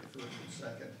correctly, that your first and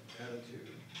second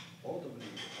attitude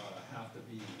ultimately have to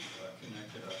be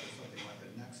connected up to something like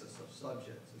a nexus of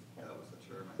subjects. That was the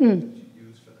term I think that you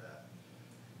used for that.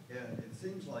 And it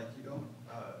seems like you don't,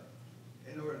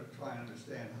 in order to try and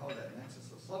understand how that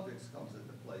nexus of subjects comes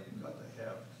into play, you've got to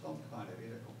have some kind of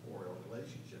intercorporeal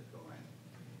relationship going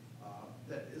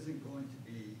that isn't going to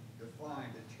be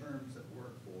defined in terms that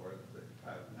work for the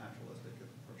kind of naturalistic and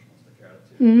personalistic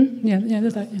attitude.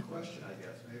 That's the question, I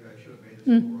guess. Maybe I should have made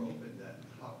this more open then.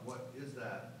 What is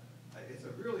that? It's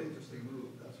a really interesting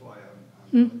move. That's why I'm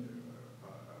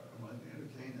going to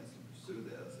entertain this and pursue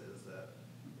this, is that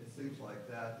it seems like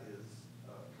that is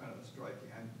kind of a striking.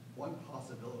 And one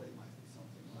possibility might be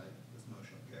something like this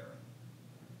notion of pairing.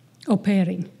 Or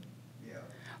pairing. Yeah.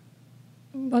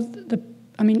 But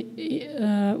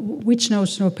which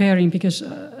notion of pairing? Because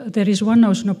there is one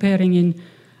notion of pairing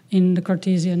in the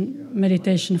Cartesian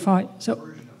meditation 5. So.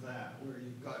 Version of that, where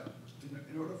you've got, in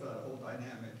order for that whole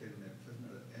dynamic in the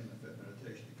fifth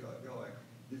meditation to get going,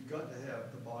 you've got to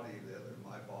have the body of the other,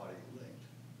 my body, linked.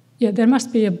 Yeah, there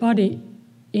must be a body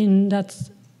in that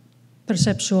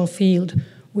perceptual field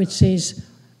which is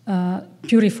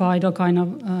purified or kind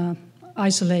of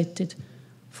isolated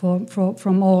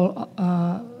from all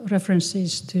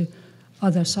references to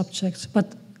other subjects,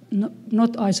 but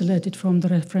not isolated from the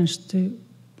reference to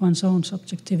one's own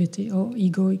subjectivity or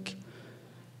egoic.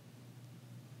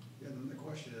 Yeah, then the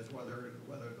question is whether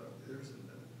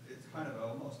it's kind of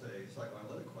almost a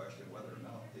psychoanalytic question, whether or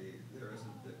not the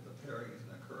pairing isn't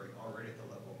occurring already at the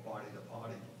level of body to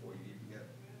body before you even get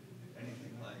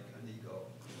anything like an ego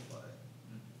in play.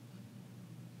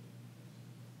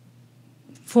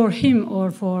 For him or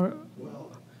for...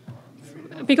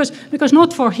 Because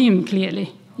not for him,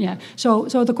 clearly. Yeah. So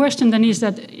the question then is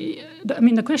that,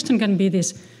 the question can be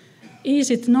this: is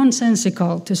it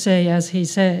nonsensical to say, as he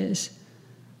says,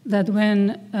 that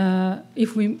when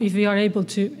if we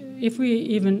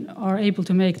even are able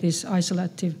to make this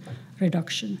isolative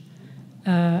reduction,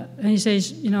 and he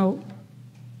says,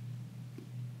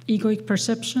 egoic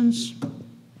perceptions.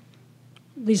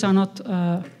 These are not.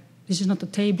 This is not a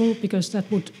table because that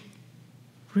would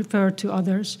refer to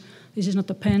others. This is not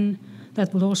a pen.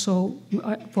 That would also,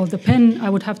 for the pen, I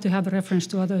would have to have a reference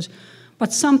to others.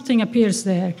 But something appears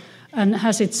there and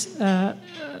has it's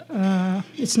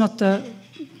not a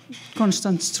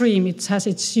constant stream, it has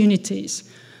its unities.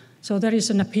 So there is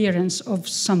an appearance of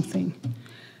something.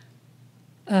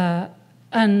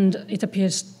 And it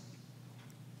appears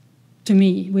to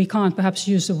me. We can't perhaps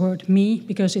use the word me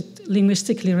because it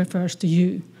linguistically refers to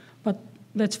you. But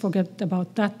let's forget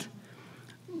about that.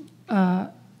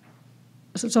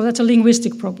 So that's a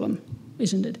linguistic problem,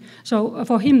 isn't it? So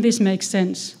for him, this makes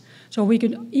sense. So we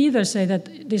could either say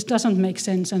that this doesn't make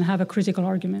sense and have a critical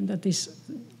argument that this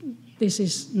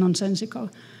is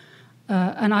nonsensical.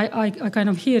 And I kind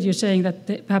of hear you saying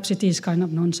that perhaps it is kind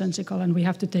of nonsensical and we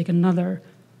have to take another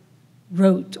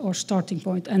road or starting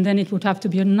point. And then it would have to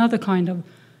be another kind of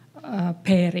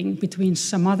pairing between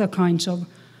some other kinds of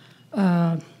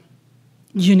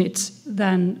units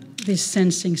than this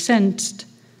sensing sensed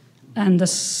and the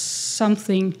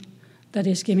something that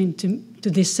is given to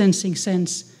this sensing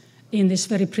sense in this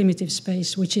very primitive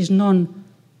space, which is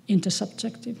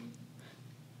non-intersubjective.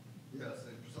 Yes,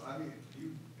 so I mean,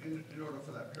 in order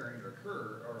for that pairing to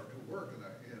occur or to work in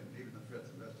even the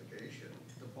fifth investigation,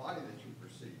 the body that you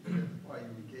perceive, why you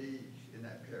engage in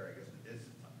that pairing is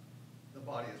the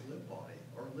body as lived body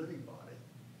or living body.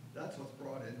 That's what's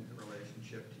brought into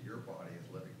relationship to your body as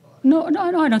living body. No,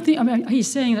 I don't think. I mean, he's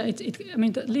saying that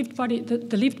the lived body,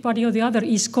 the lived body of the other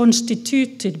is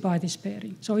constituted by this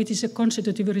pairing. So it is a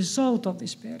constitutive result of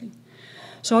this pairing.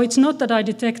 So it's not that I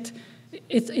detect.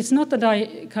 It's not that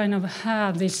I kind of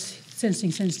have this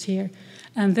sensing sense here,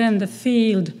 and then the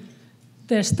field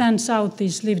there stands out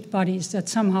these lived bodies that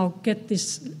somehow get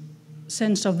this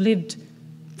sense of lived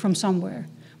from somewhere.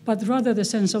 But rather, the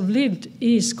sense of lived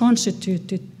is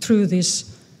constituted through this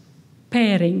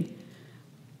pairing,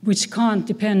 which can't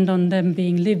depend on them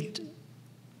being lived,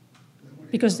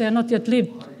 because they are not yet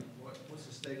lived. What's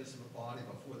the status of the body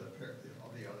before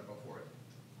before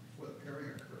the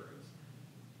pairing occurs?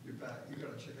 You've got a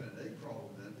chicken and egg problem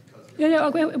then because.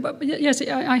 Okay, but yes,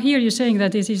 I hear you saying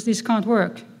that this can't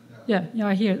work. Yeah,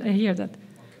 I hear that,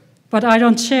 but I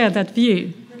don't share that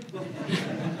view.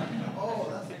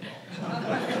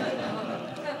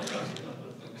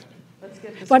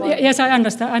 But yes, I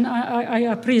understand, and I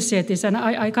appreciate this, and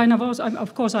I kind of also,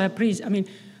 of course, I appreciate. I mean,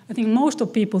 I think most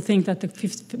of people think that the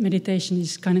fifth meditation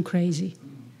is kind of crazy,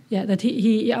 yeah, that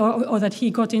or that he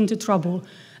got into trouble,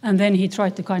 and then he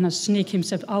tried to kind of sneak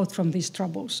himself out from these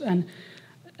troubles and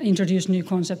introduce new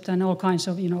concepts and all kinds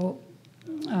of,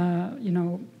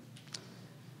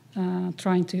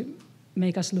 trying to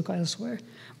make us look elsewhere.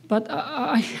 But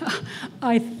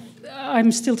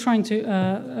I'm still trying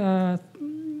to.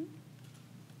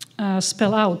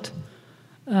 Spell out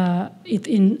it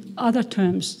in other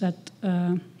terms that,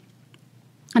 and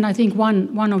I think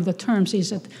one of the terms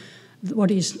is that what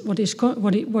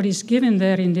is given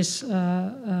there in this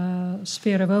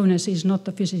sphere of awareness is not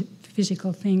the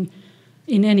physical thing,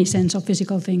 in any sense of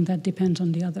physical thing that depends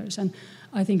on the others. And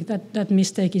I think that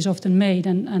mistake is often made,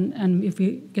 and if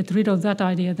we get rid of that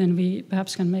idea, then we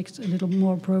perhaps can make a little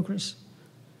more progress.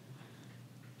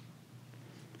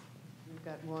 We've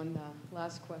got one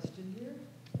last question here.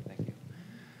 Thank you.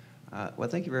 Well,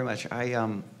 thank you very much.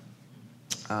 Let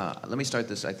me start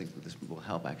this. I think this will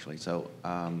help, actually. So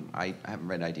I haven't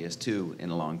read Ideas 2 in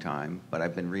a long time, but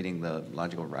I've been reading the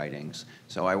logical writings.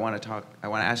 So I want to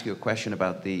ask you a question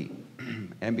about the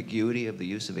ambiguity of the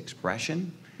use of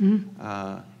expression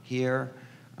here,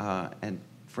 and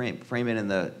frame it in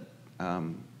the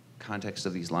context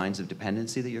of these lines of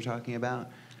dependency that you're talking about,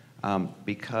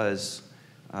 because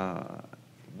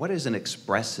what is an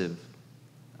expressive?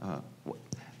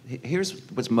 Here's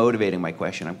what's motivating my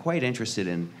question. I'm quite interested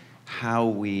in how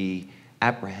we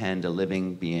apprehend a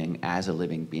living being as a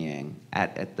living being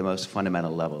at the most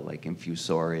fundamental level, like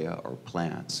infusoria or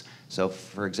plants. So,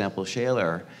 for example,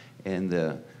 Shaler in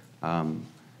the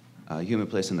Human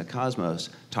Place in the Cosmos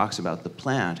talks about the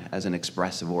plant as an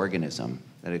expressive organism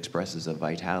that expresses a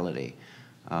vitality.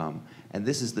 And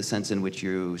this is the sense in which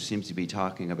you seem to be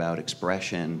talking about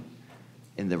expression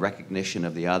in the recognition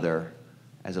of the other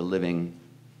as a living,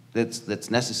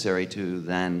 that's necessary to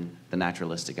then the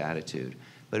naturalistic attitude.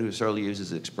 But Husserl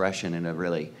uses expression in a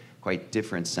really quite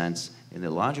different sense in the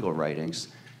logical writings.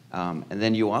 And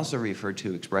then you also refer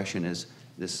to expression as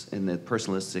this, in the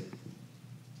personalistic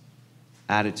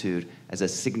attitude, as a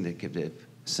significative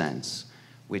sense,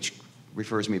 which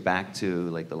refers me back to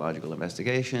like the logical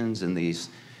investigations and these,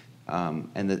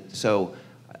 so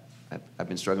I've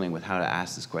been struggling with how to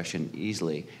ask this question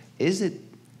easily. Is it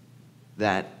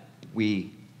that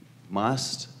we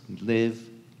must live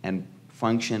and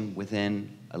function within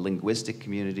a linguistic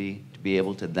community to be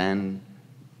able to then,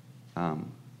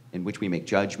 in which we make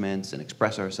judgments and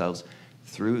express ourselves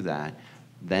through that,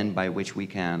 then by which we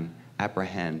can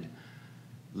apprehend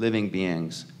living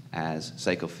beings as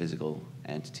psychophysical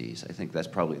entities? I think that's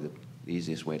probably the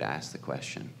easiest way to ask the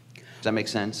question. Does that make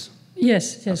sense?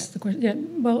 Yes. Okay. The question. Yeah.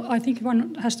 Well, I think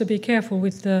one has to be careful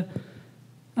with the.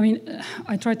 I mean,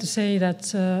 I tried to say that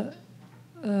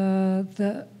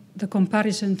the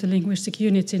comparison to linguistic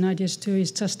units in Ideas 2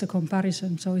 is just a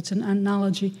comparison. So it's an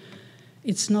analogy.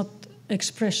 It's not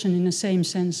expression in the same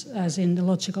sense as in the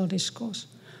logical discourse.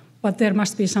 But there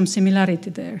must be some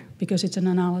similarity there, because it's an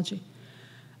analogy.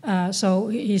 So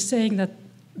he's saying that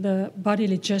the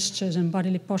bodily gestures and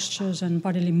bodily postures and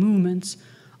bodily movements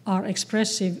are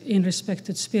expressive in respect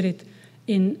to spirit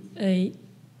in a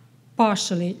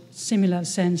partially similar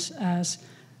sense as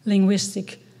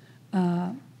linguistic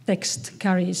text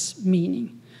carries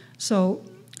meaning. So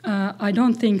I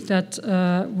don't think that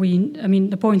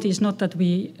the point is not that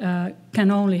we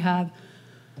can only have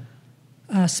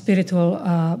spiritual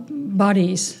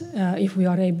bodies if we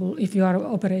are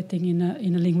operating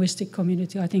in a linguistic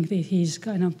community. I think that he's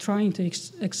kind of trying to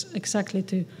exactly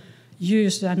to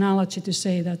use the analogy to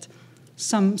say that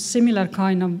some similar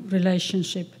kind of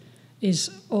relationship is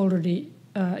already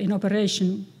in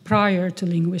operation prior to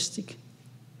linguistic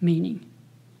meaning.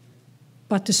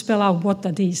 But to spell out what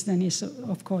that is, then is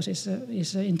of course is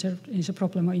a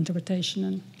problem of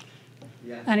interpretation,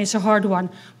 and it's a hard one.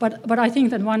 But I think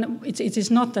that it is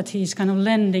not that he's kind of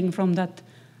lending from that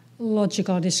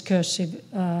logical discursive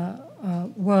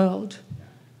world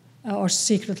or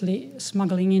secretly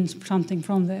smuggling in something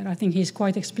from there. I think he's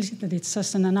quite explicit that it's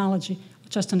just an analogy,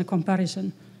 just a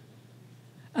comparison.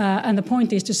 And the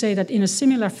point is to say that in a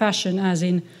similar fashion as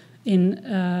in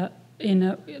a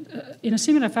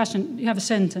similar fashion, you have a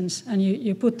sentence and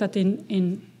you put that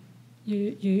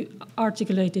you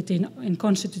articulate it in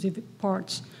constitutive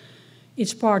parts.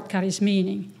 Each part carries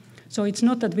meaning. So it's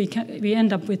not that we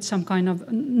end up with some kind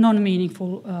of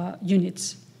non-meaningful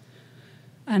units.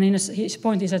 And his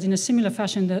point is that in a similar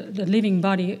fashion, the living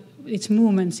body, its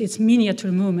movements, its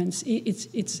miniature movements,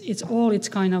 it's all its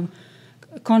kind of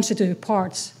constitutive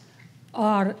parts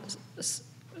are,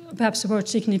 perhaps the word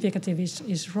significative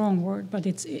is wrong word, but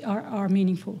are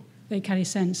meaningful. They carry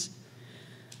sense.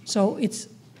 So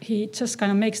he just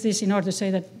kind of makes this in order to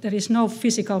say that there is no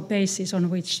physical basis on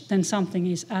which then something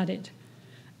is added.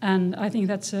 And I think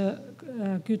that's a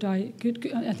good. I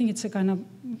think it's a kind of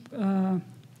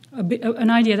an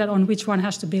idea that on which one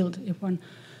has to build if one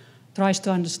tries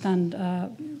to understand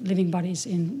living bodies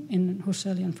in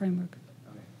Husserlian framework.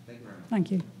 Okay, thank you very much.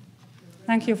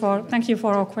 Thank you. Thank you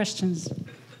for all questions.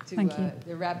 Thank you.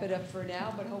 To wrap it up for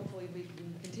now, but hopefully we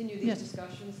can continue these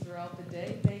discussions throughout the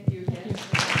day. Thank you again.